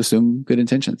has to assume good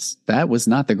intentions. That was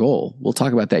not the goal. We'll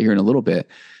talk about that here in a little bit.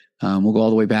 We'll go all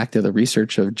the way back to the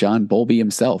research of John Bowlby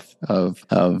himself of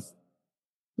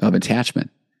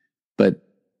attachment. But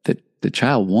the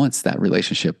child wanted that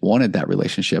relationship.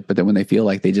 But then when they feel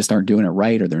like they just aren't doing it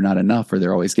right, or they're not enough, or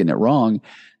they're always getting it wrong,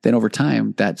 then over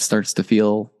time that starts to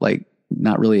feel like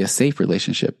not really a safe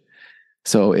relationship.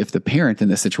 So if the parent in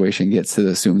this situation gets to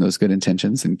assume those good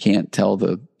intentions and can't tell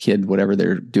the kid whatever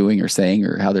they're doing or saying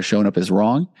or how they're showing up is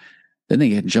wrong, then they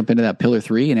can jump into that pillar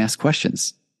 3 and ask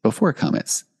questions before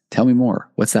comments. Tell me more.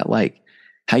 What's that like?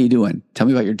 How you doing? Tell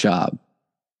me about your job.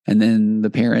 And then the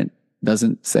parent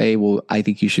doesn't say, well, I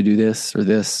think you should do this, or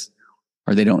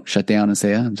they don't shut down and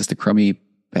say, I'm just a crummy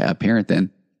parent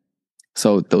then.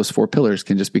 So those 4 pillars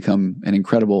can just become an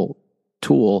incredible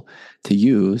tool to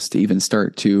use to even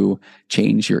start to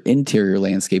change your interior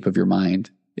landscape of your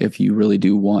mind if you really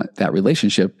do want that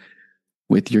relationship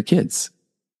with your kids.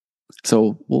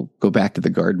 So we'll go back to the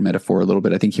garden metaphor a little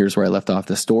bit. I think here's where I left off.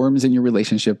 The storms in your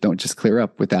relationship don't just clear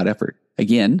up without effort.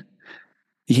 Again,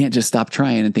 you can't just stop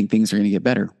trying and think things are going to get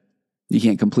better. You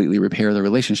can't completely repair the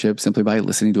relationship simply by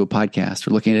listening to a podcast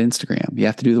or looking at Instagram. You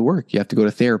have to do the work. You have to go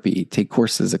to therapy, take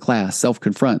courses, a class,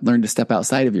 self-confront, learn to step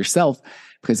outside of yourself.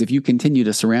 Because if you continue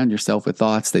to surround yourself with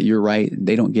thoughts that you're right, and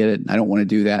they don't get it, and I don't want to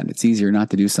do that, and it's easier not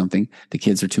to do something, the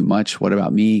kids are too much, what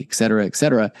about me, et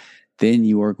cetera, then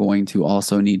you are going to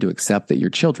also need to accept that your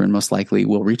children most likely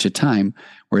will reach a time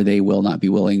where they will not be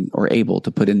willing or able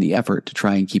to put in the effort to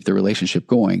try and keep the relationship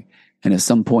going. And at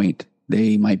some point,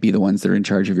 they might be the ones that are in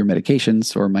charge of your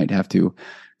medications, or might have to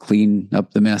clean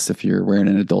up the mess if you're wearing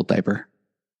an adult diaper.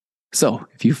 So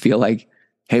if you feel like,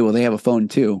 hey, well, they have a phone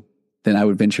too, then I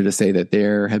would venture to say that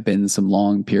there have been some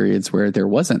long periods where there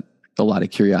wasn't a lot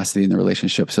of curiosity in the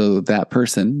relationship. So that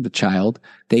person, the child,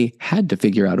 they had to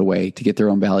figure out a way to get their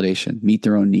own validation, meet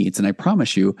their own needs. And I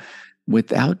promise you,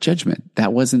 without judgment,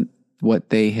 that wasn't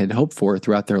what they had hoped for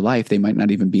throughout their life. They might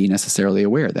not even be necessarily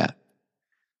aware of that.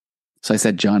 So I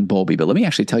said John Bowlby, but let me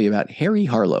actually tell you about Harry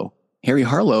Harlow. Harry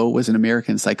Harlow was an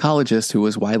American psychologist who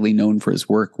was widely known for his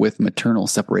work with maternal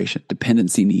separation,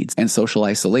 dependency needs, and social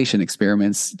isolation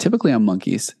experiments, typically on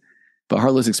monkeys. But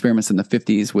Harlow's experiments in the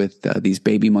 50s with these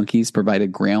baby monkeys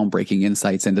provided groundbreaking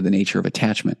insights into the nature of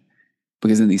attachment.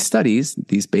 Because in these studies,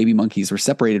 these baby monkeys were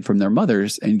separated from their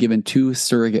mothers and given two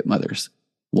surrogate mothers,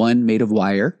 one made of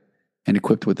wire and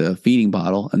equipped with a feeding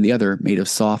bottle, and the other made of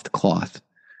soft cloth,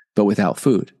 but without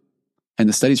food. And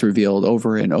the studies revealed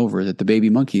over and over that the baby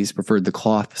monkeys preferred the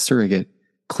cloth surrogate,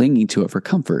 clinging to it for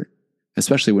comfort,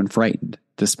 especially when frightened,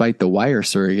 despite the wire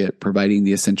surrogate providing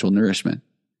the essential nourishment.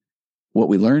 What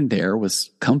we learned there was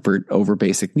comfort over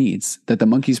basic needs, that the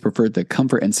monkeys preferred the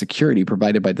comfort and security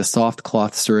provided by the soft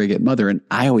cloth surrogate mother. And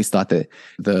I always thought that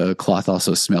the cloth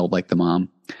also smelled like the mom,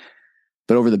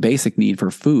 but over the basic need for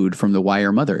food from the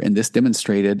wire mother. And this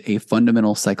demonstrated a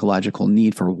fundamental psychological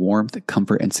need for warmth,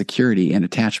 comfort, and security and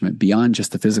attachment beyond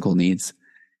just the physical needs.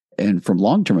 And from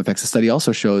long-term effects, the study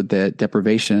also showed that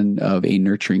deprivation of a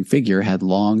nurturing figure had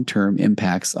long-term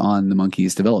impacts on the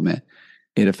monkey's development.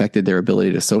 It affected their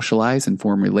ability to socialize and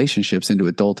form relationships into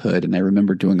adulthood. And I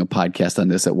remember doing a podcast on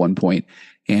this at one point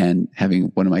and having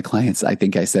one of my clients, I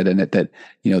think I said in it that,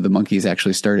 the monkeys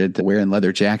actually started wearing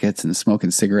leather jackets and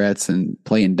smoking cigarettes and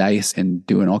playing dice and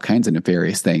doing all kinds of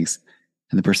nefarious things.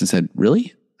 And the person said,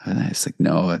 "Really?" And I was like,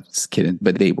 "No, I'm just kidding."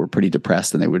 But they were pretty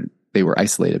depressed and they were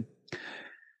isolated.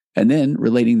 And then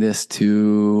relating this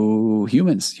to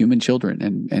human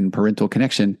children and parental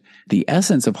connection, the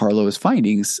essence of Harlow's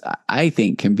findings, I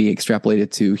think, can be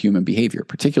extrapolated to human behavior,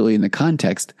 particularly in the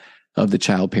context of the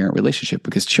child-parent relationship,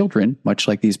 because children, much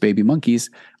like these baby monkeys,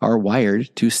 are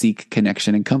wired to seek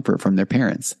connection and comfort from their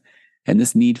parents. And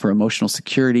this need for emotional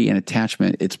security and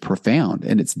attachment, it's profound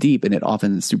and it's deep, and it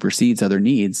often supersedes other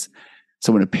needs.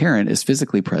 So when a parent is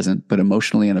physically present but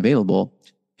emotionally unavailable,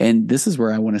 and this is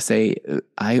where I want to say,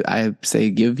 I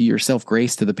say, give yourself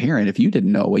grace to the parent. If you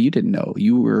didn't know what you didn't know,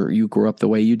 you grew up the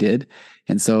way you did.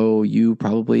 And so you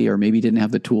probably, or maybe didn't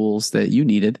have the tools that you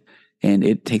needed. And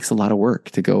it takes a lot of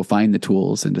work to go find the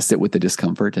tools and to sit with the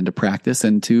discomfort and to practice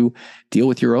and to deal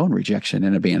with your own rejection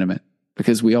and abandonment.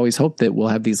 Because we always hope that we'll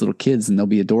have these little kids and they'll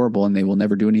be adorable and they will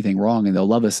never do anything wrong and they'll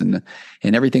love us and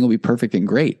everything will be perfect and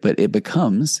great. But it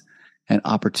becomes an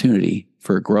opportunity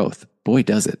for growth. Boy,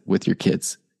 does it with your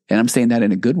kids. And I'm saying that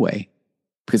in a good way,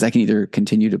 because I can either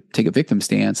continue to take a victim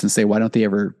stance and say, why don't they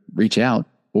ever reach out?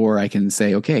 Or I can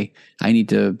say, okay, I need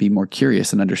to be more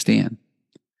curious and understand.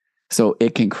 So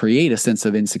it can create a sense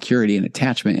of insecurity and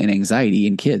attachment and anxiety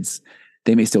in kids.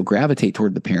 They may still gravitate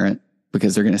toward the parent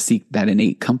because they're going to seek that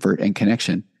innate comfort and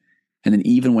connection. And then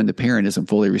even when the parent isn't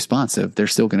fully responsive, they're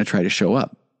still going to try to show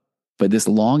up. But this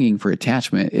longing for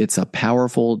attachment, it's a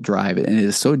powerful drive, and it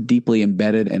is so deeply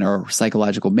embedded in our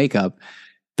psychological makeup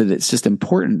that it's just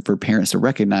important for parents to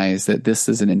recognize that this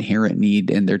is an inherent need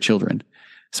in their children.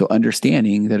 So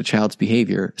understanding that a child's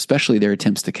behavior, especially their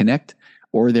attempts to connect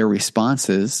or their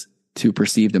responses to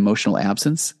perceived emotional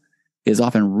absence, is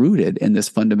often rooted in this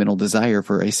fundamental desire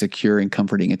for a secure and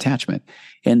comforting attachment.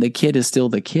 And the kid is still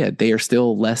the kid. They are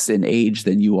still less in age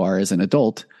than you are as an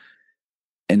adult.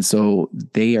 And so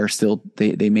they are still,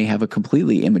 they may have a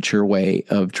completely immature way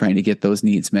of trying to get those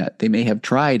needs met. They may have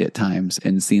tried at times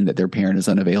and seen that their parent is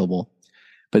unavailable.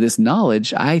 But this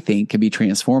knowledge, I think, can be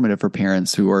transformative for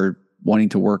parents who are wanting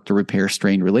to work to repair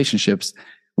strained relationships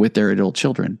with their adult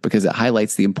children, because it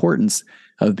highlights the importance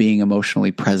of being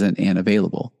emotionally present and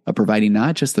available, of providing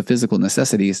not just the physical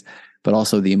necessities, but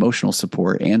also the emotional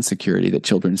support and security that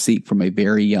children seek from a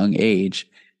very young age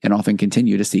and often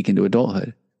continue to seek into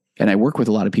adulthood. And I work with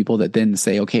a lot of people that then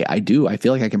say, okay, I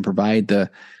feel like I can provide the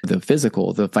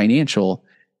physical, the financial,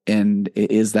 and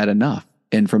is that enough?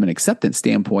 And from an acceptance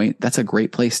standpoint, that's a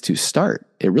great place to start.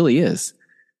 It really is,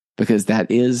 because that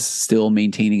is still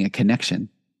maintaining a connection.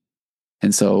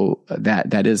 And so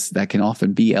that can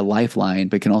often be a lifeline,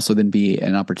 but can also then be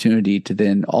an opportunity to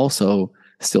then also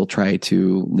still try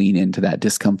to lean into that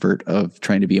discomfort of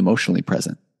trying to be emotionally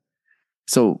present.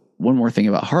 So one more thing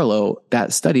about Harlow,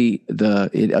 that study,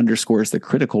 it underscores the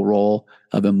critical role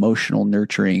of emotional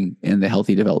nurturing in the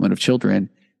healthy development of children,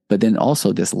 but then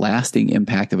also this lasting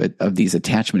impact of these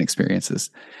attachment experiences.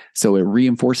 So it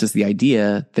reinforces the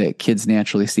idea that kids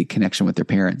naturally seek connection with their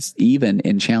parents, even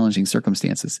in challenging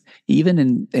circumstances,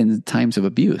 even in times of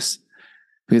abuse.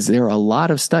 Because there are a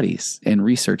lot of studies and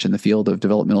research in the field of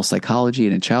developmental psychology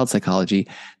and in child psychology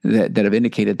that have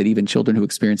indicated that even children who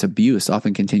experience abuse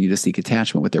often continue to seek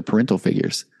attachment with their parental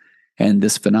figures. And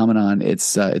this phenomenon,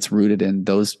 it's rooted in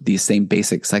these same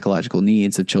basic psychological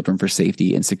needs of children for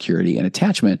safety and security and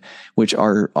attachment, which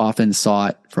are often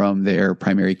sought from their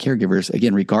primary caregivers,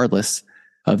 again, regardless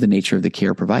of the nature of the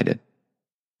care provided.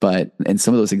 And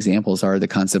some of those examples are the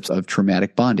concepts of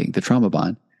traumatic bonding, the trauma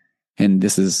bond. And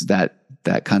this is that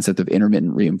that concept of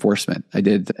intermittent reinforcement. I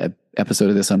did an episode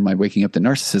of this on my Waking Up to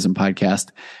Narcissism podcast,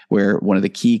 where one of the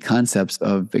key concepts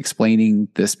of explaining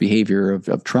this behavior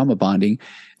of trauma bonding,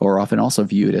 or often also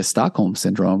viewed as Stockholm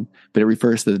syndrome, but it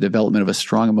refers to the development of a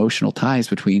strong emotional ties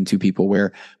between two people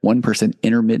where one person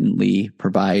intermittently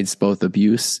provides both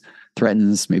abuse,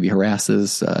 threatens, maybe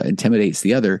harasses, intimidates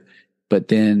the other, but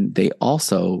then they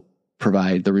also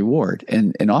provide the reward.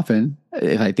 And often,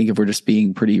 if we're just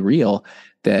being pretty real,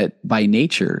 that by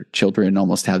nature, children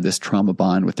almost have this trauma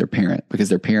bond with their parent because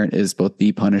their parent is both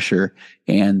the punisher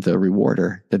and the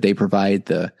rewarder, that they provide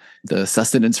the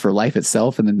sustenance for life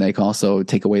itself. And then they can also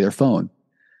take away their phone.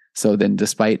 So then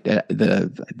despite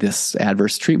this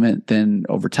adverse treatment, then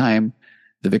over time,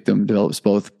 the victim develops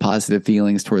both positive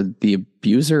feelings toward the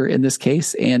abuser in this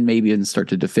case, and maybe even start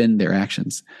to defend their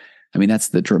actions. I mean, that's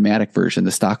the dramatic version,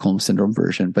 the Stockholm syndrome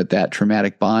version, but that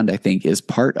traumatic bond, I think, is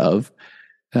part of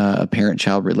a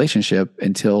parent-child relationship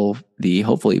until the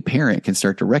hopefully parent can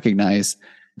start to recognize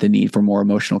the need for more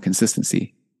emotional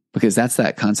consistency. Because that's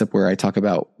that concept where I talk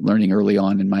about learning early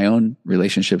on in my own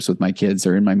relationships with my kids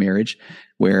or in my marriage,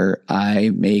 where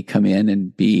I may come in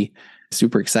and be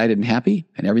super excited and happy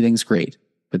and everything's great.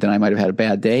 But then I might have had a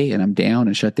bad day and I'm down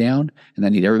and shut down and I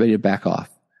need everybody to back off.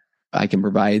 I can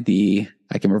provide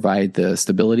the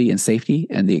stability and safety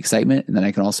and the excitement. And then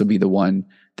I can also be the one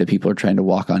that people are trying to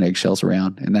walk on eggshells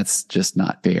around. And that's just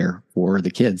not fair for the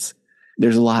kids.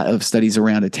 There's a lot of studies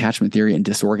around attachment theory and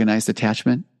disorganized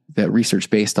attachment, that research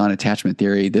based on attachment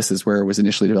theory. This is where it was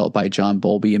initially developed by John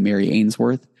Bowlby and Mary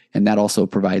Ainsworth. And that also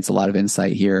provides a lot of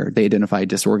insight here. They identified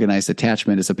disorganized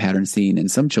attachment as a pattern seen in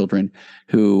some children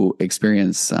who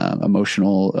experience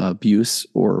emotional abuse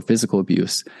or physical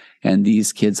abuse. And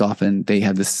these kids often, they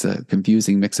have this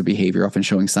confusing mix of behavior, often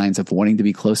showing signs of wanting to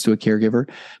be close to a caregiver,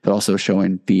 but also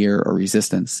showing fear or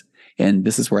resistance. And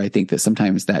this is where I think that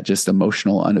sometimes that just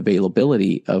emotional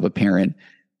unavailability of a parent,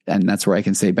 and that's where I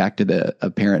can say back to a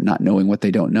parent not knowing what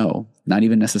they don't know, not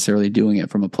even necessarily doing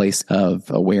it from a place of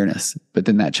awareness, but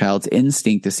then that child's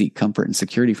instinct to seek comfort and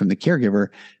security from the caregiver,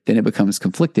 then it becomes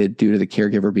conflicted due to the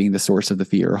caregiver being the source of the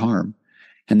fear or harm.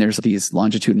 And there's these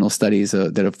longitudinal studies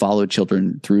that have followed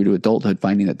children through to adulthood,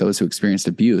 finding that those who experienced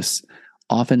abuse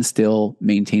often still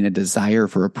maintain a desire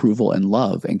for approval and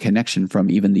love and connection from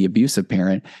even the abusive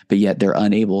parent, but yet they're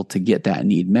unable to get that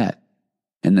need met.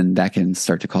 And then that can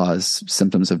start to cause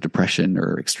symptoms of depression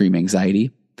or extreme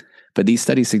anxiety. But these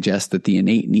studies suggest that the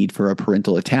innate need for a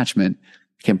parental attachment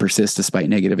can persist despite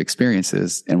negative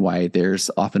experiences, and why there's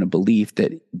often a belief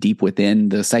that deep within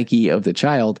the psyche of the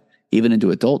child, even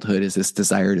into adulthood, is this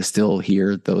desire to still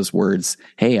hear those words,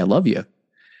 "Hey, I love you."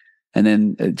 And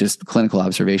then just clinical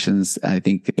observations. I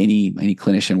think any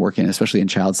clinician working, especially in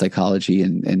child psychology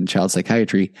and child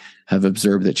psychiatry, have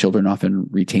observed that children often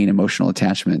retain emotional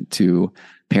attachment to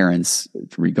parents,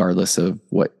 regardless of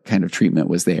what kind of treatment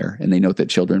was there. And they note that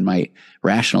children might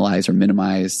rationalize or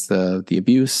minimize the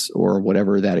abuse or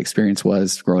whatever that experience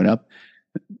was growing up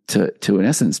to in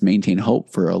essence maintain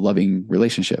hope for a loving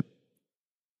relationship.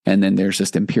 And then there's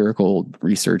just empirical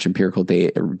research, empirical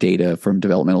data from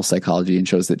developmental psychology, and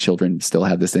shows that children still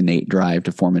have this innate drive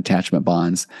to form attachment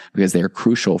bonds because they are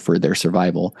crucial for their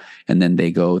survival. And then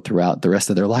they go throughout the rest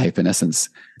of their life, in essence,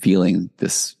 feeling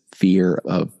this fear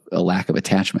of a lack of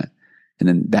attachment. And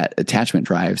then that attachment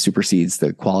drive supersedes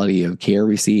the quality of care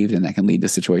received. And that can lead to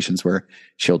situations where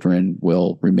children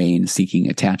will remain seeking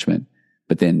attachment.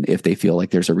 But then if they feel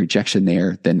like there's a rejection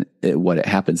there, then what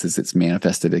happens is it's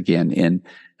manifested again in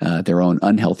their own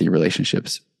unhealthy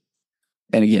relationships.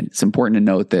 And again, it's important to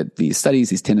note that these studies,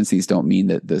 these tendencies don't mean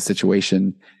that the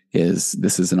situation is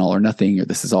this is an all or nothing or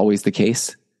this is always the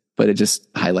case, but it just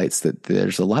highlights that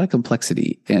there's a lot of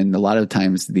complexity. And a lot of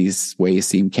times these ways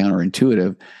seem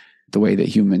counterintuitive, the way that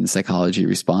human psychology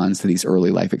responds to these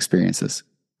early life experiences.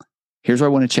 Here's where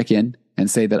I want to check in and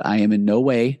say that I am in no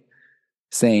way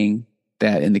saying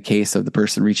that in the case of the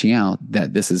person reaching out,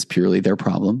 that this is purely their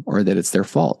problem or that it's their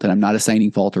fault. And I'm not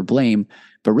assigning fault or blame,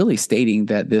 but really stating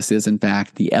that this is in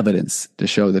fact the evidence to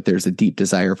show that there's a deep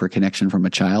desire for connection from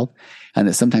a child. And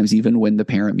that sometimes even when the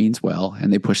parent means well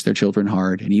and they push their children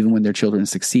hard, and even when their children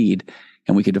succeed,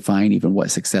 and we could define even what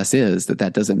success is,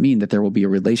 that doesn't mean that there will be a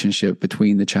relationship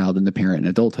between the child and the parent in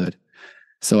adulthood.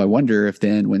 So I wonder if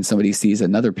then when somebody sees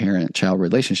another parent-child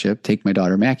relationship, take my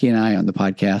daughter Mackie and I on the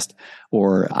podcast,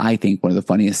 or I think one of the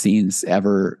funniest scenes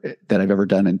ever that I've ever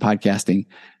done in podcasting,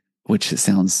 which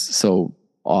sounds so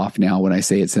off now when I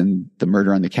say it's in the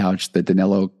Murder on the Couch, the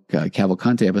Danilo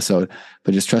Cavalcante episode.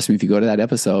 But just trust me, if you go to that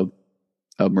episode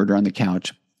of Murder on the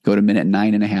Couch, go to minute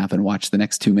 9.5 and watch the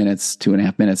next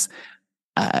 2.5 minutes.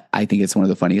 I think it's one of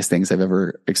the funniest things I've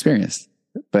ever experienced.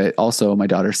 But also my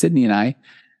daughter Sydney and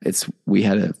we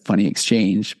had a funny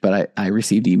exchange, but I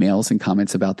received emails and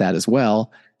comments about that as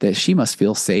well, that she must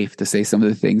feel safe to say some of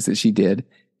the things that she did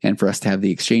and for us to have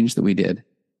the exchange that we did.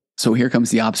 So here comes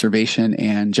the observation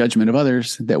and judgment of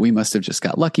others that we must have just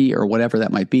got lucky or whatever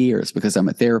that might be, or it's because I'm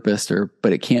a therapist,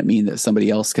 but it can't mean that somebody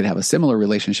else could have a similar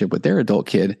relationship with their adult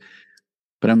kid.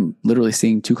 But I'm literally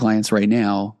seeing two clients right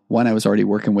now. One I was already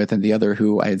working with and the other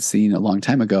who I had seen a long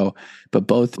time ago, but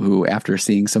both who, after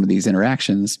seeing some of these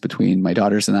interactions between my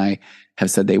daughters and I,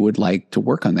 have said they would like to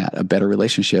work on that, a better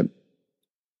relationship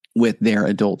with their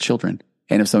adult children.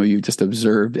 And if some of you just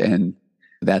observed and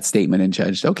that statement and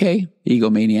judged, okay,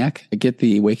 egomaniac, I get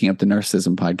the Waking Up to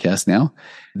Narcissism podcast now,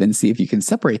 then see if you can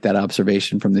separate that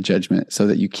observation from the judgment so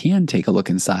that you can take a look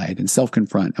inside and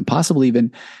self-confront and possibly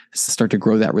even start to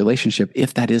grow that relationship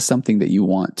if that is something that you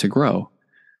want to grow.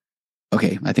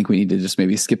 Okay, I think we need to just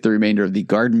maybe skip the remainder of the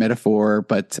garden metaphor,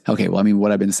 but okay, well, I mean,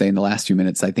 what I've been saying the last few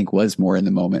minutes, I think was more in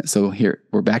the moment. So here,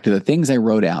 we're back to the things I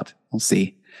wrote out. We'll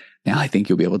see. Now I think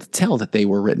you'll be able to tell that they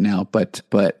were written out, but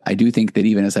I do think that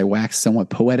even as I waxed somewhat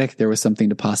poetic, there was something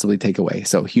to possibly take away.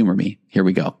 So humor me. Here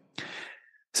we go.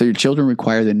 So your children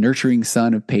require the nurturing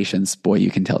sun of patience. Boy,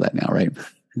 you can tell that now, right?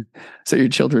 So your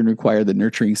children require the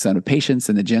nurturing sun of patience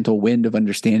and the gentle wind of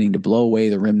understanding to blow away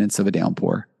the remnants of a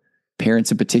downpour.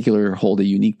 Parents in particular hold a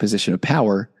unique position of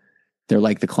power. They're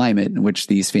like the climate in which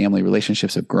these family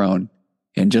relationships have grown.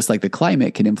 And just like the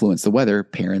climate can influence the weather,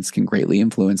 parents can greatly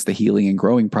influence the healing and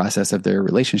growing process of their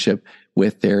relationship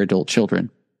with their adult children.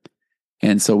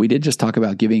 And so we did just talk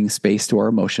about giving space to our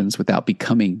emotions without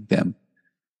becoming them.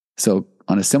 So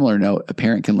on a similar note, a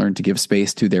parent can learn to give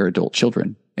space to their adult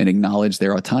children and acknowledge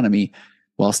their autonomy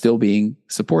while still being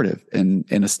supportive and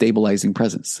a stabilizing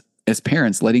presence. As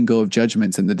parents, letting go of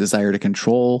judgments and the desire to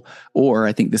control, or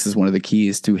I think this is one of the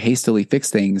keys, to hastily fix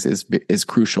things is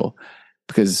crucial.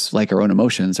 Because like our own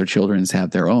emotions, our children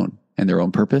have their own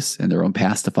purpose and their own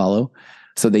paths to follow.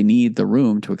 So they need the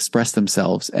room to express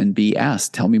themselves and be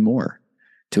asked, tell me more,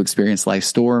 to experience life's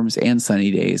storms and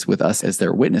sunny days with us as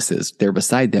their witnesses. They're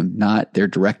beside them, not their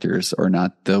directors or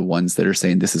not the ones that are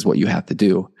saying, this is what you have to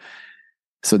do.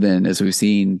 So then, as we've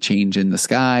seen, change in the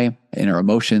sky, in our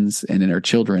emotions and in our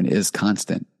children is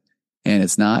constant. And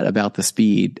it's not about the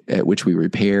speed at which we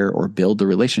repair or build the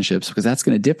relationships, because that's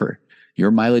going to differ. Your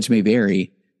mileage may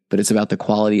vary, but it's about the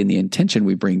quality and the intention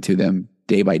we bring to them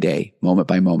day by day, moment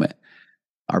by moment.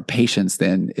 Our patience,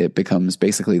 then, it becomes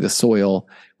basically the soil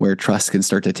where trust can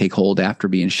start to take hold after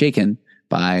being shaken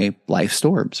by life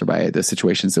storms or by the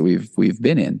situations that we've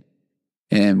been in.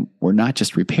 And we're not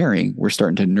just repairing, we're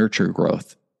starting to nurture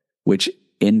growth, which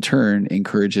in turn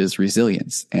encourages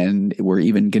resilience. And we're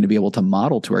even going to be able to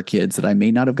model to our kids that I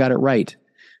may not have got it right,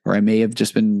 or I may have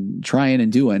just been trying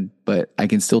and doing, but I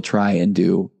can still try and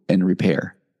do and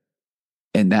repair.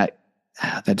 And that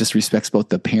just respects both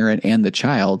the parent and the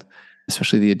child,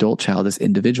 especially the adult child, as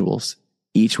individuals,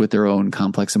 each with their own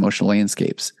complex emotional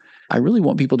landscapes. I really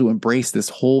want people to embrace this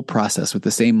whole process with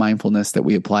the same mindfulness that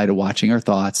we apply to watching our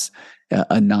thoughts,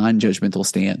 a non-judgmental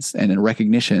stance, and a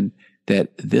recognition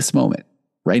that this moment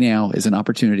right now is an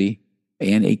opportunity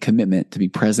and a commitment to be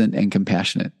present and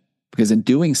compassionate. Because in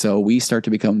doing so, we start to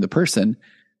become the person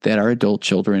that our adult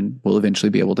children will eventually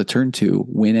be able to turn to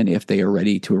when and if they are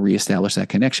ready to reestablish that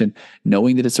connection,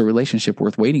 knowing that it's a relationship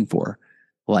worth waiting for,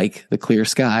 like the clear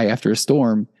sky after a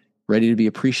storm, ready to be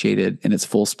appreciated in its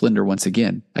full splendor once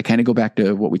again. I kind of go back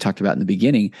to what we talked about in the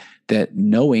beginning, that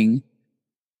knowing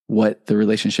what the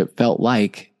relationship felt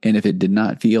like, and if it did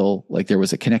not feel like there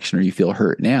was a connection or you feel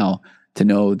hurt now, to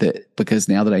know that because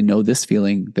now that I know this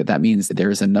feeling, that means that there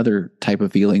is another type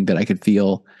of feeling that I could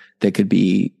feel that could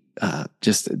be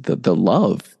just the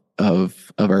love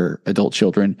of our adult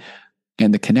children,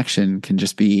 and the connection can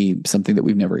just be something that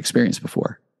we've never experienced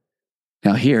before.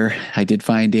 Now here, I did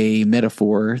find a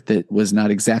metaphor that was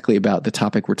not exactly about the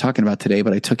topic we're talking about today,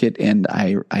 but I took it and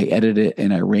I edited it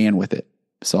and I ran with it.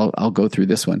 So I'll go through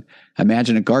this one.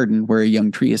 Imagine a garden where a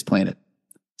young tree is planted.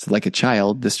 So like a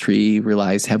child, this tree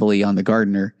relies heavily on the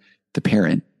gardener, the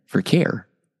parent, for care,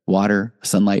 water,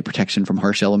 sunlight, protection from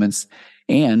harsh elements,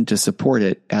 and to support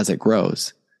it as it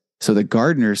grows. So the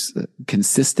gardener's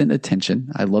consistent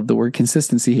attention, I love the word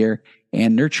consistency here,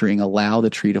 and nurturing allow the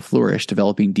tree to flourish,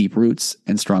 developing deep roots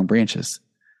and strong branches.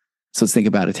 So let's think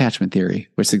about attachment theory,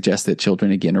 which suggests that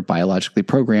children, again, are biologically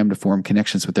programmed to form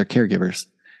connections with their caregivers.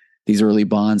 These early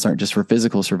bonds aren't just for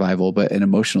physical survival, but an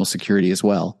emotional security as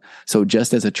well. So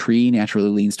just as a tree naturally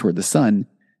leans toward the sun,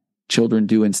 children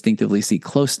do instinctively seek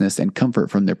closeness and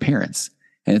comfort from their parents.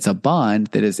 And it's a bond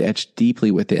that is etched deeply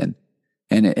within.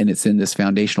 And it's in this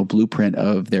foundational blueprint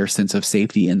of their sense of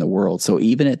safety in the world. So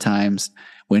even at times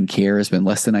when care has been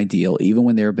less than ideal, even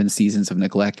when there have been seasons of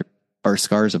neglect or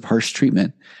scars of harsh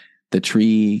treatment, the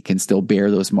tree can still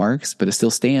bear those marks, but it still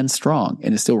stands strong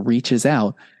and it still reaches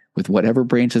out with whatever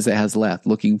branches it has left,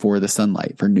 looking for the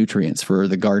sunlight, for nutrients, for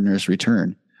the gardener's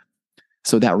return.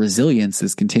 So that resilience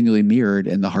is continually mirrored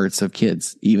in the hearts of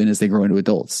kids, even as they grow into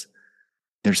adults.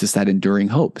 There's just that enduring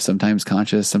hope, sometimes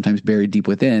conscious, sometimes buried deep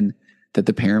within, that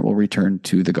the parent will return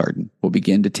to the garden, will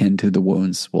begin to tend to the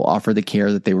wounds, will offer the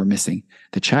care that they were missing.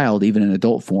 The child, even in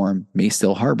adult form, may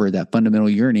still harbor that fundamental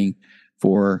yearning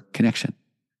for connection.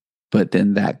 But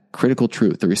then that critical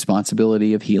truth, the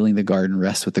responsibility of healing the garden,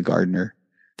 rests with the gardener.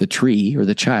 The tree or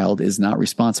the child is not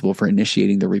responsible for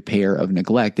initiating the repair of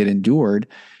neglect it endured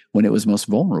when it was most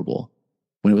vulnerable,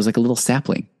 when it was like a little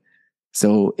sapling.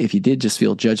 So if you did just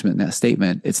feel judgment in that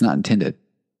statement, it's not intended.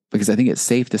 Because I think it's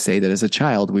safe to say that as a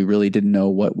child, we really didn't know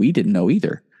what we didn't know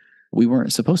either. We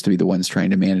weren't supposed to be the ones trying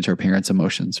to manage our parents'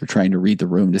 emotions or trying to read the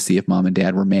room to see if mom and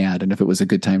dad were mad and if it was a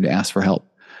good time to ask for help.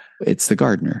 It's the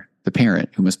gardener, the parent,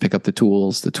 who must pick up the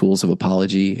tools of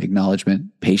apology,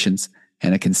 acknowledgement, patience,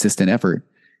 and a consistent effort,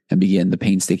 and begin the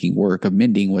painstaking work of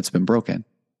mending what's been broken.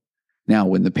 Now,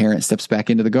 when the parent steps back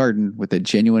into the garden with a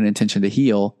genuine intention to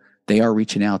heal, they are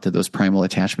reaching out to those primal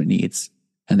attachment needs,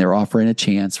 and they're offering a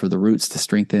chance for the roots to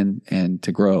strengthen and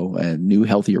to grow new,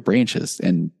 healthier branches,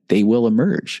 and they will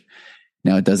emerge.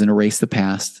 Now, it doesn't erase the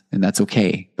past, and that's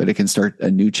okay, but it can start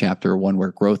a new chapter, one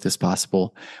where growth is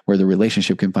possible, where the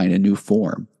relationship can find a new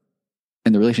form.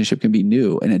 And the relationship can be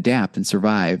new and adapt and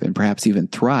survive and perhaps even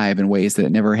thrive in ways that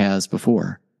it never has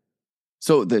before.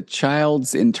 So the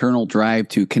child's internal drive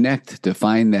to connect, to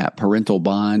find that parental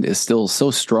bond, is still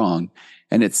so strong.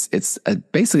 And it's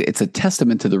a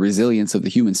testament to the resilience of the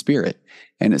human spirit.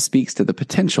 And it speaks to the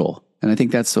potential. And I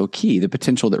think that's so key, the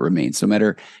potential that remains, no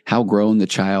matter how grown the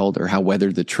child or how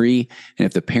weathered the tree. And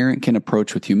if the parent can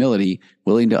approach with humility,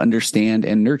 willing to understand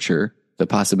and nurture, the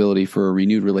possibility for a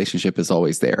renewed relationship is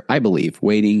always there. I believe,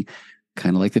 waiting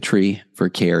kind of like the tree for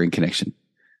care and connection.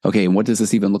 Okay, and what does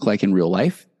this even look like in real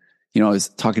life? I was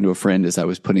talking to a friend as I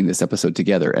was putting this episode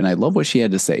together, and I love what she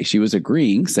had to say. She was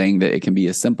agreeing, saying that it can be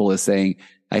as simple as saying,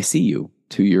 "I see you,"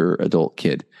 to your adult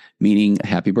kid, meaning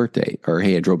happy birthday, or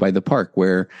hey, I drove by the park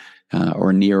or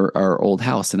near our old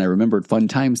house, and I remembered fun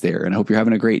times there, and I hope you're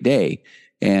having a great day.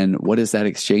 And what is that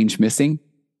exchange missing?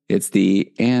 It's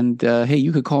hey,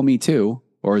 you could call me too,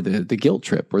 or the guilt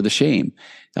trip or the shame,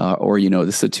 or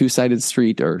this is a two-sided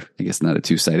street, or I guess not a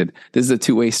two-sided. This is a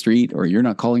two-way street, or you're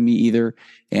not calling me either.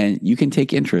 And you can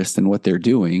take interest in what they're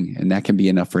doing, and that can be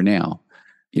enough for now.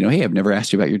 Hey, I've never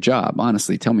asked you about your job.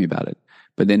 Honestly, tell me about it.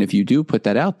 But then if you do put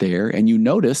that out there and you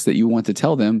notice that you want to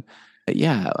tell them,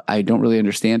 yeah, I don't really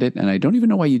understand it, and I don't even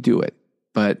know why you do it.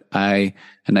 But I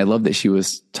love that she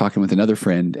was talking with another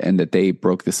friend and that they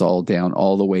broke this all down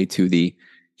all the way to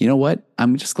you know what?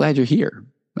 I'm just glad you're here.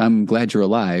 I'm glad you're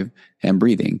alive and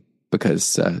breathing,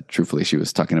 because truthfully, she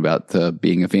was talking about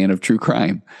being a fan of true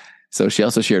crime. So she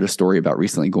also shared a story about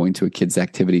recently going to a kid's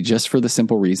activity just for the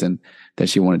simple reason that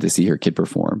she wanted to see her kid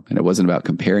perform. And it wasn't about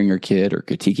comparing her kid or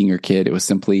critiquing her kid. It was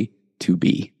simply to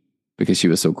be, because she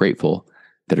was so grateful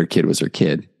that her kid was her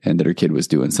kid and that her kid was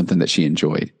doing something that she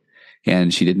enjoyed.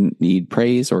 And she didn't need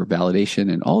praise or validation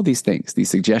and all these things, these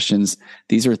suggestions.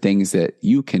 These are things that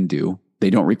you can do. They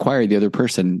don't require the other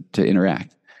person to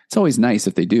interact. It's always nice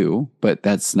if they do, but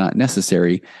that's not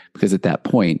necessary, because at that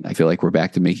point, I feel like we're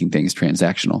back to making things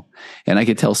transactional. And I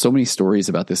could tell so many stories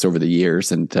about this over the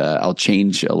years, and I'll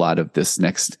change a lot of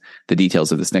the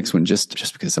details of this next one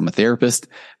just because I'm a therapist.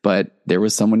 But there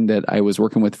was someone that I was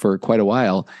working with for quite a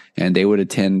while, and they would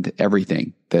attend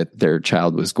everything that their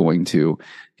child was going to.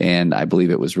 And I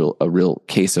believe it was a real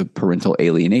case of parental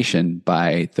alienation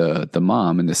by the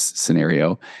mom in this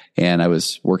scenario. And I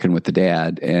was working with the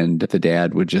dad, and the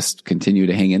dad would just continue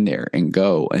to hang in there and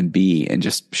go and be and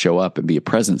just show up and be a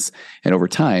presence. And over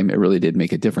time, it really did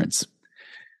make a difference.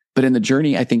 But in the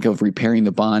journey, I think, of repairing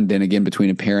the bond, then again,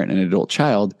 between a parent and an adult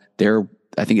child,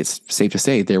 I think it's safe to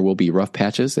say there will be rough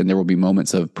patches and there will be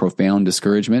moments of profound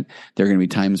discouragement. There are going to be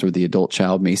times where the adult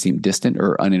child may seem distant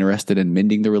or uninterested in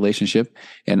mending the relationship.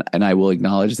 And I will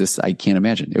acknowledge this. I can't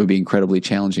imagine. It would be incredibly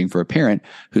challenging for a parent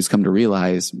who's come to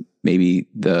realize maybe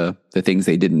the things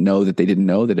they didn't know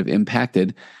that have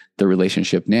impacted the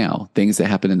relationship now, things that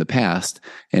happened in the past.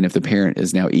 And if the parent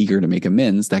is now eager to make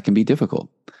amends, that can be difficult.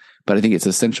 But I think it's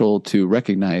essential to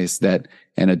recognize that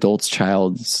an adult's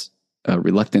child's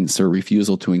reluctance or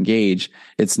refusal to engage,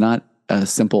 it's not a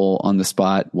simple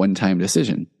on-the-spot, one-time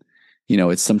decision.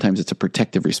 Sometimes it's a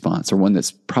protective response, or one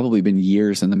that's probably been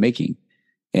years in the making.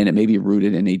 And it may be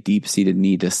rooted in a deep-seated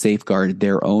need to safeguard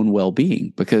their own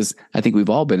well-being, because I think we've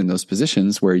all been in those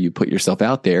positions where you put yourself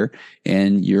out there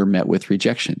and you're met with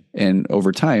rejection. And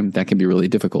over time, that can be really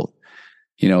difficult.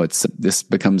 This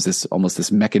becomes almost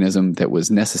this mechanism that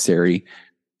was necessary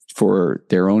for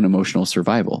their own emotional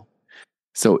survival.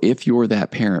 So if you're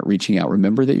that parent reaching out,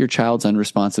 remember that your child's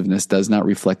unresponsiveness does not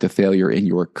reflect a failure in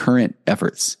your current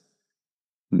efforts.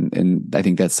 And I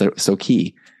think that's so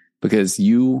key, because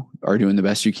you are doing the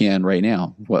best you can right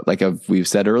now. We've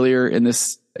said earlier in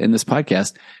this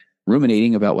podcast,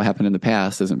 ruminating about what happened in the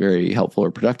past isn't very helpful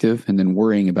or productive. And then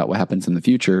worrying about what happens in the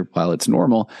future, while it's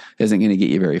normal, isn't going to get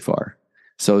you very far.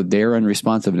 So their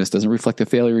unresponsiveness doesn't reflect a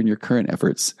failure in your current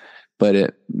efforts, but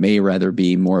it may rather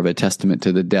be more of a testament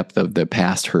to the depth of the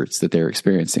past hurts that they're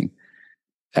experiencing.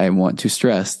 I want to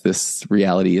stress this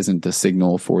reality isn't a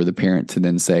signal for the parent to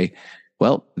then say,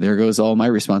 well, there goes all my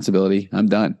responsibility. I'm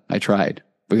done. I tried.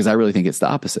 Because I really think it's the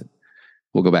opposite.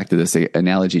 We'll go back to this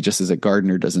analogy. Just as a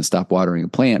gardener doesn't stop watering a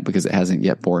plant because it hasn't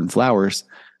yet borne flowers,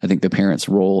 I think the parent's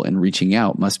role in reaching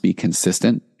out must be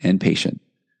consistent and patient.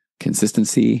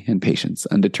 Consistency and patience,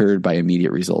 undeterred by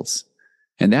immediate results.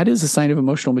 And that is a sign of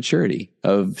emotional maturity,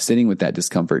 of sitting with that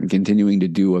discomfort and continuing to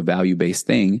do a value-based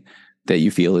thing that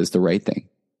you feel is the right thing.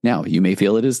 Now, you may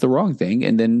feel it is the wrong thing,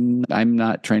 and then I'm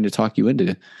not trying to talk you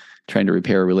into trying to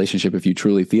repair a relationship if you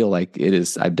truly feel like it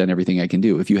is, I've done everything I can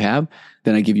do. If you have,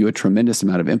 then I give you a tremendous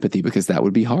amount of empathy, because that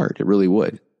would be hard. It really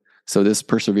would. So this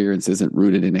perseverance isn't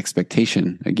rooted in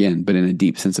expectation, again, but in a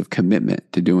deep sense of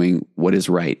commitment to doing what is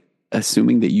right,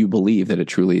 assuming that you believe that it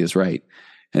truly is right.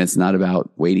 And it's not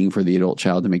about waiting for the adult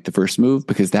child to make the first move,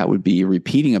 because that would be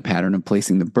repeating a pattern of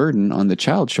placing the burden on the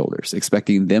child's shoulders,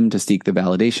 expecting them to seek the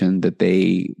validation that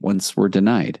they once were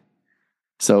denied.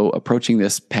 So approaching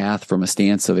this path from a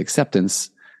stance of acceptance,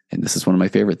 and this is one of my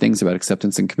favorite things about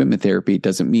acceptance and commitment therapy,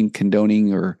 doesn't mean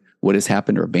condoning or what has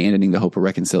happened or abandoning the hope of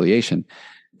reconciliation.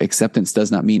 Acceptance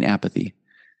does not mean apathy.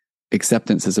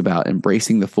 Acceptance is about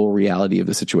embracing the full reality of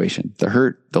the situation, the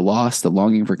hurt, the loss, the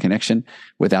longing for connection,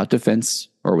 without defense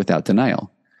or without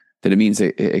denial. That it means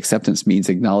acceptance means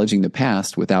acknowledging the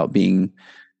past without being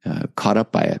caught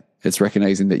up by it. It's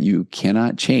recognizing that you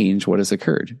cannot change what has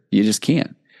occurred. You just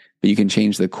can't. But you can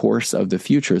change the course of the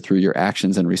future through your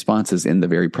actions and responses in the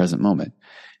very present moment.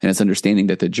 And it's understanding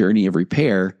that the journey of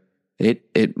repair,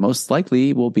 it most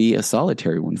likely will be a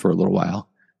solitary one for a little while,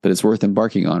 but it's worth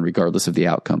embarking on regardless of the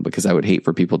outcome, because I would hate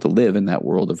for people to live in that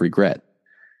world of regret.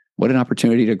 What an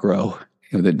opportunity to grow.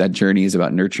 That journey is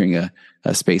about nurturing a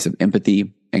space of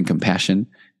empathy and compassion,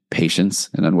 patience,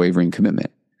 and unwavering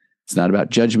commitment. It's not about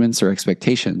judgments or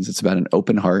expectations. It's about an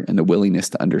open heart and the willingness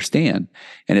to understand.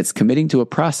 And it's committing to a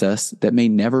process that may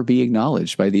never be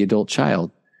acknowledged by the adult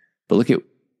child. But look at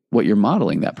what you're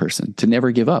modeling that person, to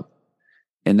never give up.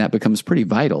 And that becomes pretty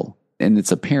vital. And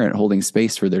it's a parent holding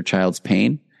space for their child's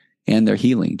pain and their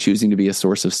healing, choosing to be a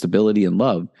source of stability and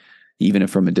love, even if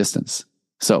from a distance.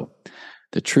 So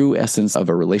the true essence of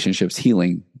a relationship's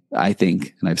healing, I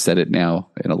think, and I've said it now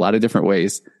in a lot of different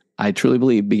ways, I truly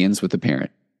believe begins with the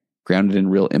parent, grounded in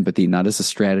real empathy, not as a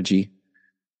strategy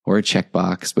or a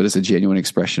checkbox, but as a genuine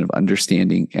expression of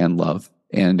understanding and love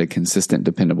and a consistent,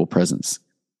 dependable presence.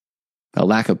 A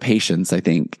lack of patience, I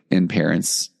think, in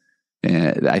parents,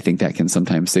 I think that can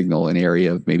sometimes signal an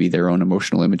area of maybe their own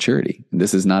emotional immaturity. And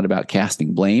this is not about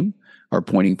casting blame or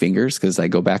pointing fingers, because I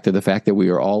go back to the fact that we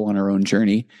are all on our own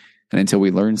journey, and until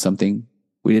we learn something,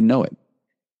 we didn't know it.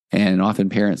 And often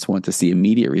parents want to see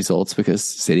immediate results because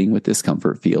sitting with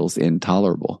discomfort feels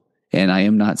intolerable. And I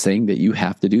am not saying that you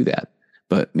have to do that,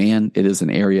 but man, it is an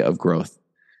area of growth,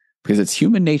 because it's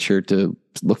human nature to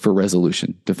look for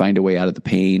resolution, to find a way out of the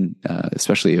pain,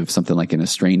 especially of something like an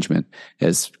estrangement,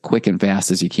 as quick and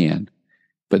fast as you can.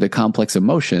 But the complex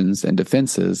emotions and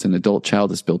defenses an adult child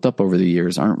has built up over the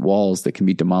years aren't walls that can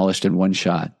be demolished in one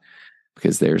shot,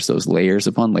 because there's those layers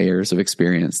upon layers of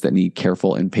experience that need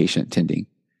careful and patient tending.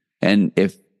 And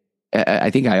I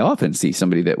think I often see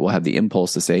somebody that will have the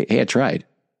impulse to say, hey, I tried.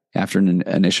 After an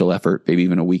initial effort, maybe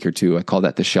even a week or two, I call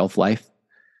that the shelf life.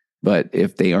 But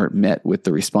if they aren't met with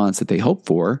the response that they hope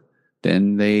for,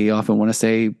 then they often want to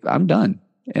say, I'm done.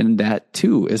 And that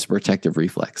too is a protective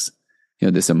reflex.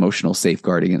 This emotional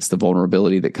safeguard against the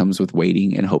vulnerability that comes with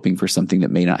waiting and hoping for something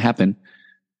that may not happen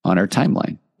on our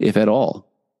timeline, if at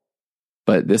all.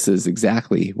 But this is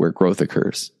exactly where growth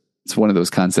occurs. It's one of those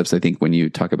concepts, I think, when you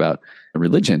talk about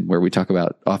religion, where we talk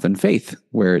about often faith,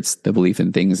 where it's the belief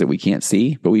in things that we can't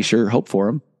see, but we sure hope for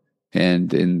them.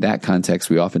 And in that context,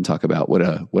 we often talk about what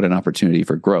an opportunity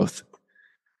for growth.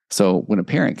 So when a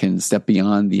parent can step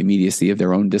beyond the immediacy of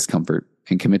their own discomfort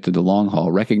and commit to the long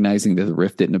haul, recognizing that the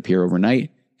rift didn't appear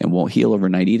overnight and won't heal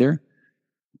overnight either,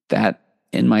 that,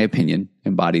 in my opinion,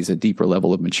 embodies a deeper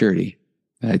level of maturity.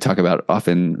 I talk about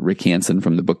often Rick Hansen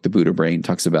from the book The Buddha Brain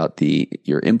talks about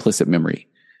your implicit memory,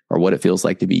 or what it feels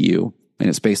like to be you. And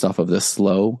it's based off of the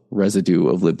slow residue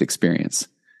of lived experience.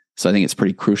 So I think it's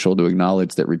pretty crucial to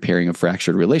acknowledge that repairing a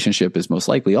fractured relationship is most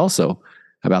likely also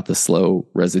about the slow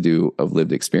residue of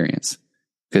lived experience.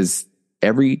 Because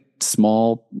every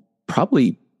small,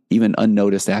 probably even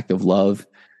unnoticed act of love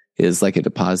is like a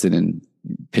deposit in,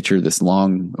 picture this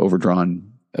long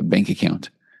overdrawn bank account.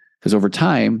 Because over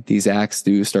time, these acts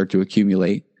do start to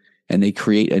accumulate, and they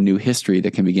create a new history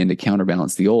that can begin to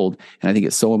counterbalance the old. And I think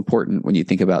it's so important when you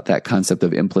think about that concept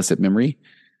of implicit memory,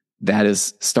 that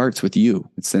starts with you.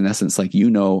 It's in essence like,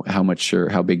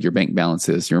 how big your bank balance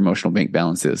is, your emotional bank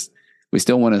balance is. We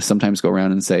still want to sometimes go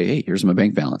around and say, hey, here's my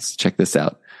bank balance. Check this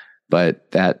out. But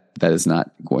that is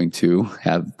not going to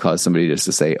cause somebody just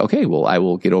to say, okay, well, I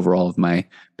will get over all of my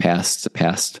past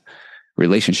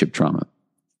relationship trauma.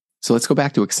 So let's go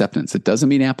back to acceptance. It doesn't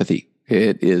mean apathy.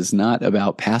 It is not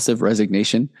about passive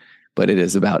resignation, but it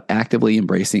is about actively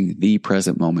embracing the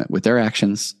present moment with their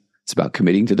actions. It's about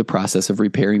committing to the process of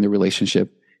repairing the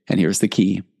relationship. And here's the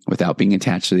key: without being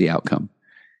attached to the outcome.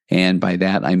 And by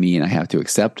that, I mean, I have to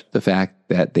accept the fact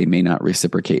that they may not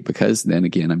reciprocate, because then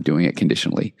again, I'm doing it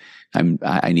conditionally.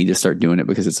 I need to start doing it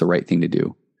because it's the right thing to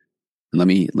do. And let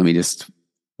me just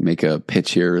make a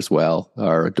pitch here as well.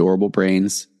 Our adorable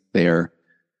brains, they are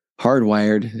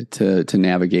hardwired to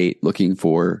navigate looking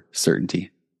for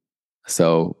certainty.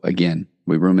 So again,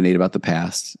 we ruminate about the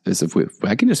past as if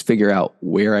I can just figure out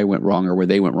where I went wrong or where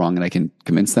they went wrong and I can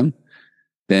convince them,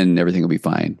 then everything will be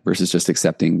fine, versus just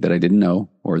accepting that I didn't know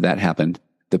or that happened.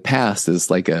 The past is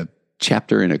like a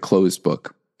chapter in a closed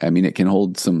book. I mean, it can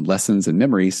hold some lessons and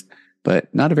memories,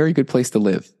 but not a very good place to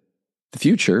live. The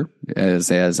future,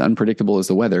 as unpredictable as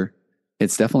the weather,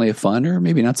 it's definitely a fun or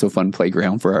maybe not so fun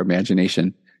playground for our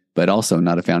imagination, but also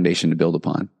not a foundation to build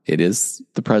upon. It is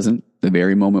the present, the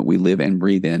very moment we live and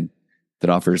breathe in, that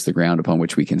offers the ground upon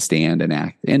which we can stand and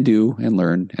act and do and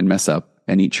learn and mess up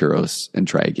and eat churros and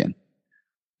try again.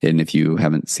 And if you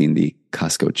haven't seen the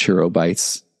Costco churro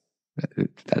bites,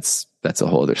 that's a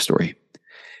whole other story.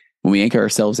 When we anchor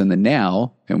ourselves in the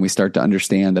now and we start to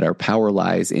understand that our power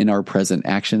lies in our present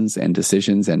actions and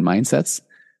decisions and mindsets,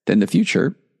 then the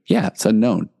future, it's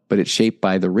unknown, but it's shaped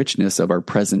by the richness of our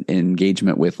present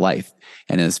engagement with life.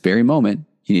 And in this very moment,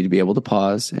 you need to be able to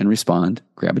pause and respond,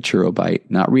 grab a churro bite,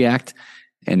 not react,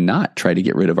 and not try to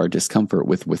get rid of our discomfort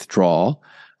with withdrawal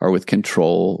or with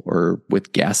control or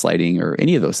with gaslighting or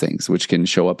any of those things, which can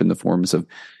show up in the forms of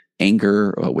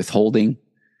anger, withholding.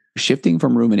 Shifting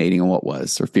from ruminating on what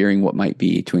was or fearing what might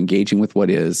be to engaging with what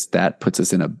is, that puts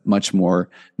us in a much more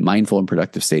mindful and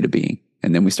productive state of being.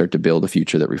 And then we start to build a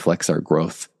future that reflects our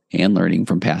growth and learning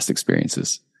from past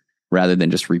experiences, rather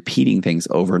than just repeating things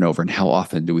over and over. And how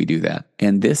often do we do that?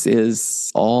 And this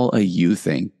is all a you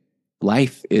thing.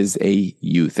 Life is a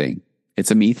you thing.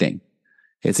 It's a me thing.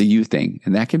 It's a you thing.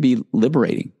 And that can be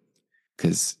liberating,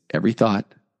 because every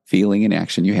thought, feeling, and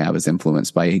action you have is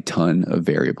influenced by a ton of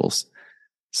variables.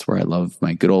 That's where I love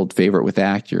my good old favorite with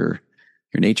ACT, your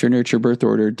nature, nurture, birth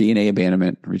order, DNA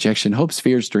abandonment, rejection, hopes,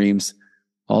 fears, dreams,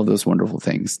 all those wonderful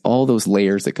things, all those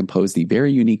layers that compose the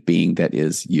very unique being that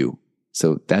is you.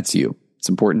 So that's you. It's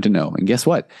important to know. And guess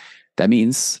what? That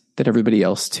means that everybody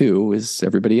else too is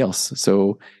everybody else.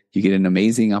 So you get an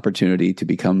amazing opportunity to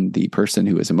become the person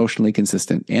who is emotionally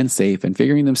consistent and safe and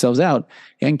figuring themselves out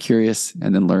and curious,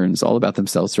 and then learns all about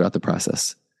themselves throughout the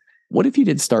process. What if you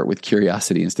did start with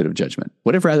curiosity instead of judgment?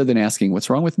 What if, rather than asking, what's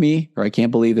wrong with me? Or I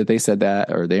can't believe that they said that,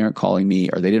 or they aren't calling me,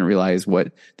 or they didn't realize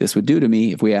what this would do to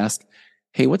me. If we ask,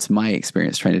 hey, what's my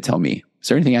experience trying to tell me? Is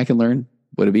there anything I can learn?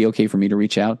 Would it be okay for me to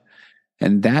reach out?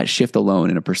 And that shift alone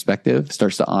in a perspective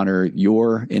starts to honor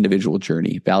your individual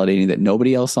journey, validating that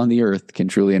nobody else on the earth can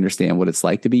truly understand what it's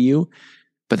like to be you.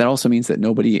 But that also means that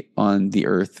nobody on the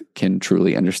earth can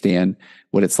truly understand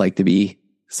what it's like to be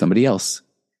somebody else.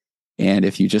 And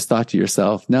if you just thought to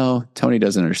yourself, no, Tony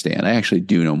doesn't understand. I actually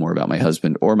do know more about my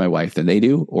husband or my wife than they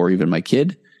do, or even my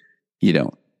kid. You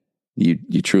don't.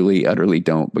 You truly, utterly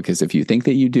don't. Because if you think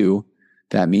that you do,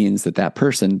 that means that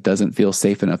person doesn't feel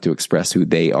safe enough to express who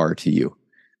they are to you,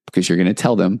 because you're going to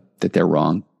tell them that they're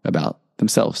wrong about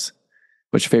themselves.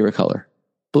 What's your favorite color?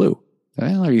 Blue.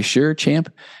 Well, are you sure,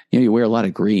 champ? You wear a lot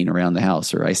of green around the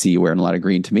house, or I see you wearing a lot of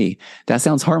green to me. That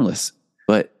sounds harmless,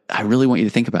 but I really want you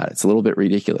to think about it. It's a little bit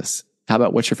ridiculous. How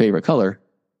about, what's your favorite color?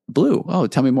 Blue. Oh,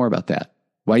 tell me more about that.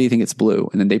 Why do you think it's blue?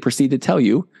 And then they proceed to tell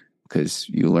you, because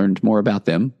you learned more about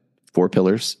them 4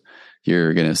 pillars.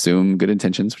 You're going to assume good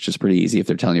intentions, which is pretty easy. If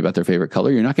they're telling you about their favorite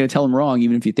color, you're not going to tell them wrong,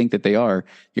 even if you think that they are.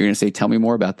 You're going to say, tell me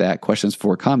more about that, questions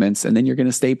for comments, and then you're going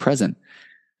to stay present.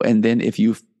 And then if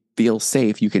you feel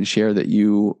safe, you can share that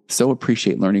you so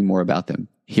appreciate learning more about them,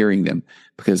 hearing them.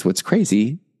 Because what's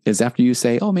crazy is after you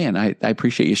say, oh man, I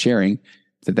appreciate you sharing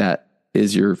that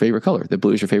is your favorite color, that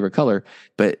blue is your favorite color.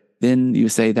 But then you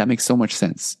say, that makes so much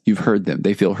sense. You've heard them.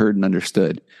 They feel heard and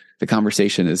understood. The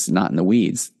conversation is not in the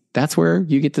weeds. That's where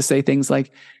you get to say things like,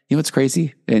 you know what's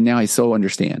crazy? And now I so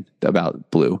understand about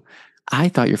blue. I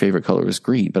thought your favorite color was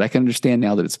green, but I can understand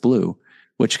now that it's blue,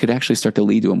 which could actually start to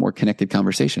lead to a more connected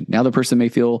conversation. Now the person may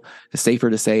feel safer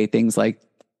to say things like,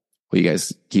 well, you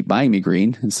guys keep buying me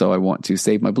green, and so I want to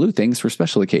save my blue things for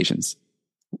special occasions.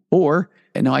 Or,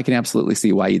 and no, I can absolutely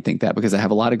see why you'd think that, because I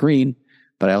have a lot of green,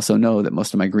 but I also know that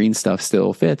most of my green stuff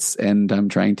still fits, and I'm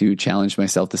trying to challenge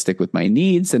myself to stick with my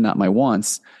needs and not my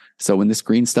wants. So when this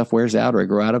green stuff wears out or I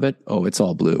grow out of it, oh, it's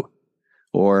all blue.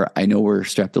 Or I know we're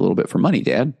strapped a little bit for money,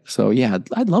 Dad. So yeah,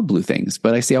 I'd love blue things,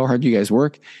 but I see how hard you guys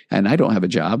work and I don't have a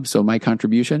job. So my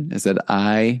contribution is that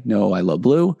I know I love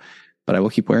blue, but I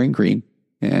will keep wearing green.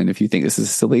 And if you think this is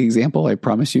a silly example, I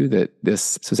promise you that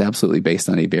this is absolutely based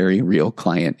on a very real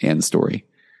client and story.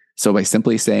 So by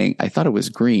simply saying, I thought it was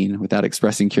green without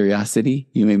expressing curiosity,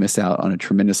 you may miss out on a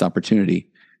tremendous opportunity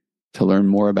to learn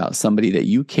more about somebody that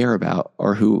you care about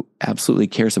or who absolutely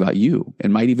cares about you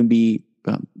and might even be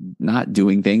not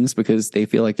doing things because they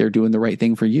feel like they're doing the right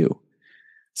thing for you.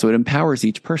 So it empowers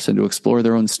each person to explore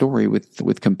their own story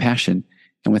with compassion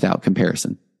and without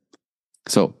comparison.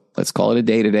 So let's call it a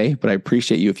day today, but I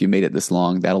appreciate you if you made it this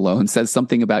long. That alone says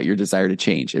something about your desire to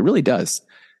change. It really does.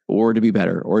 Or to be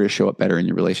better, or to show up better in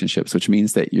your relationships, which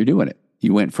means that you're doing it.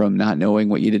 You went from not knowing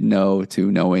what you didn't know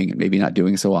to knowing and maybe not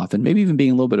doing so often, maybe even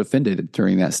being a little bit offended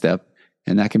during that step.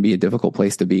 And that can be a difficult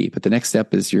place to be. But the next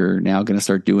step is you're now going to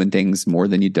start doing things more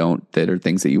than you don't, that are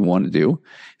things that you want to do.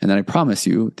 And then I promise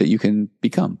you that you can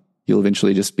become. You'll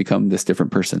eventually just become this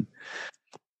different person.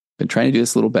 Been trying to do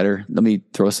this a little better. Let me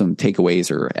throw some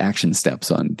takeaways or action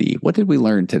steps on the what did we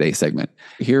learn today segment.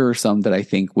 Here are some that I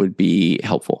think would be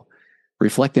helpful.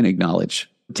 Reflect and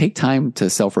acknowledge. Take time to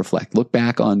self-reflect. Look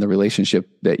back on the relationship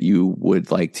that you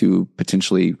would like to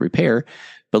potentially repair,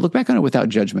 but look back on it without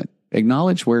judgment.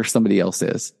 Acknowledge where somebody else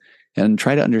is and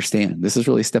try to understand. This is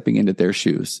really stepping into their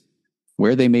shoes,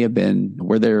 where they may have been,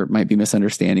 where there might be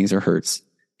misunderstandings or hurts.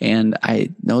 And I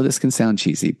know this can sound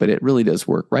cheesy, but it really does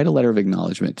work. Write a letter of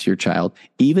acknowledgement to your child,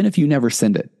 even if you never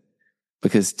send it,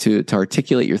 because to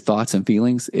articulate your thoughts and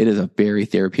feelings, it is a very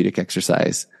therapeutic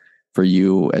exercise for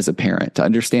you as a parent to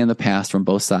understand the past from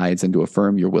both sides and to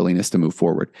affirm your willingness to move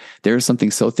forward. There is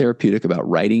something so therapeutic about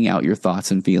writing out your thoughts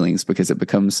and feelings, because it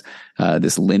becomes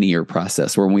this linear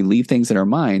process where when we leave things in our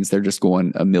minds, they're just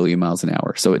going a million miles an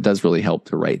hour. So it does really help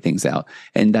to write things out.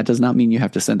 And that does not mean you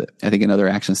have to send it. I think another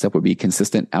action step would be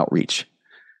consistent outreach.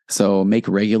 So make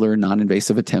regular,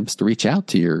 non-invasive attempts to reach out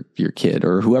to your kid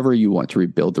or whoever you want to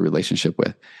rebuild the relationship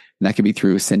with. And that could be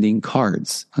through sending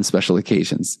cards on special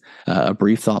occasions, a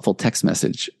brief, thoughtful text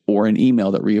message, or an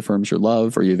email that reaffirms your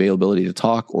love or your availability to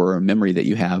talk, or a memory that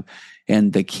you have.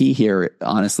 And the key here,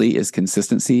 honestly, is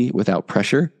consistency without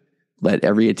pressure. Let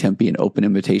every attempt be an open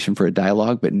invitation for a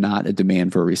dialogue, but not a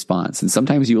demand for a response. And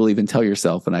sometimes you will even tell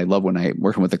yourself, and I love when I'm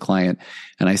working with a client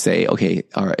and I say, okay,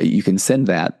 all right, you can send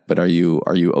that, but are you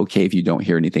okay if you don't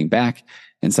hear anything back?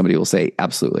 And somebody will say,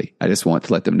 absolutely. I just want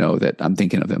to let them know that I'm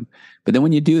thinking of them. But then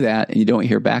when you do that and you don't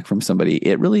hear back from somebody,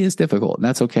 it really is difficult. And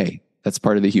that's okay. That's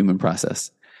part of the human process.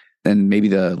 Then maybe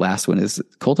the last one is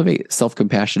cultivate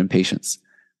self-compassion and patience.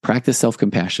 Practice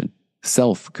self-compassion,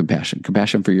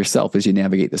 compassion for yourself as you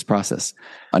navigate this process.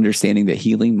 Understanding that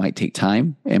healing might take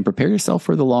time, and prepare yourself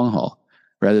for the long haul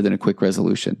rather than a quick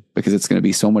resolution, because it's going to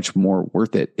be so much more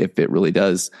worth it if it really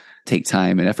does take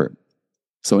time and effort.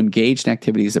 So engage in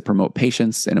activities that promote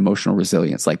patience and emotional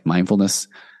resilience, like mindfulness,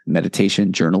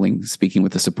 meditation, journaling, speaking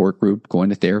with a support group, going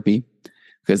to therapy,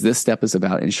 because this step is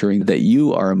about ensuring that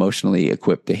you are emotionally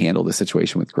equipped to handle the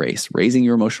situation with grace, raising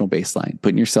your emotional baseline,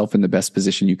 putting yourself in the best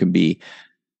position you can be,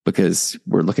 because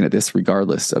we're looking at this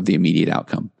regardless of the immediate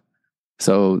outcome.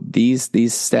 So these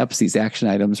steps, these action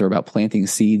items are about planting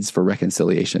seeds for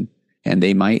reconciliation, and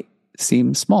they might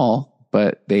seem small,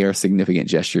 but they are significant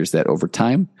gestures that over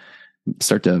time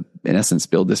start to, in essence,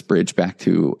 build this bridge back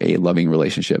to a loving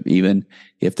relationship, even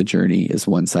if the journey is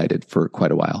one-sided for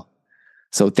quite a while.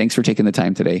 So thanks for taking the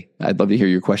time today. I'd love to hear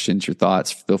your questions, your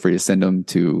thoughts. Feel free to send them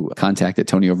to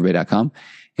contact@tonyoverbay.com,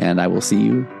 and I will see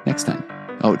you next time.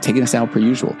 Oh, taking us out per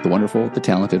usual, the wonderful, the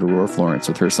talented Aurora Florence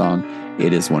with her song,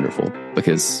 It Is Wonderful,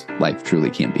 because life truly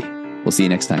can be. We'll see you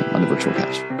next time on the Virtual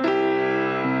Couch.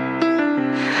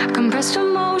 Compressed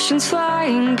emotions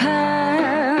flying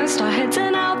past, our heads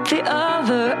and out the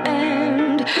other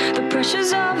end. The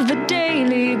pressures of the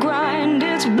daily grind,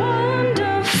 it's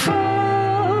wonderful.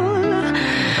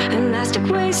 Elastic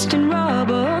waist and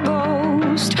rubber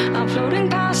ghost, I'm floating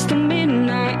past the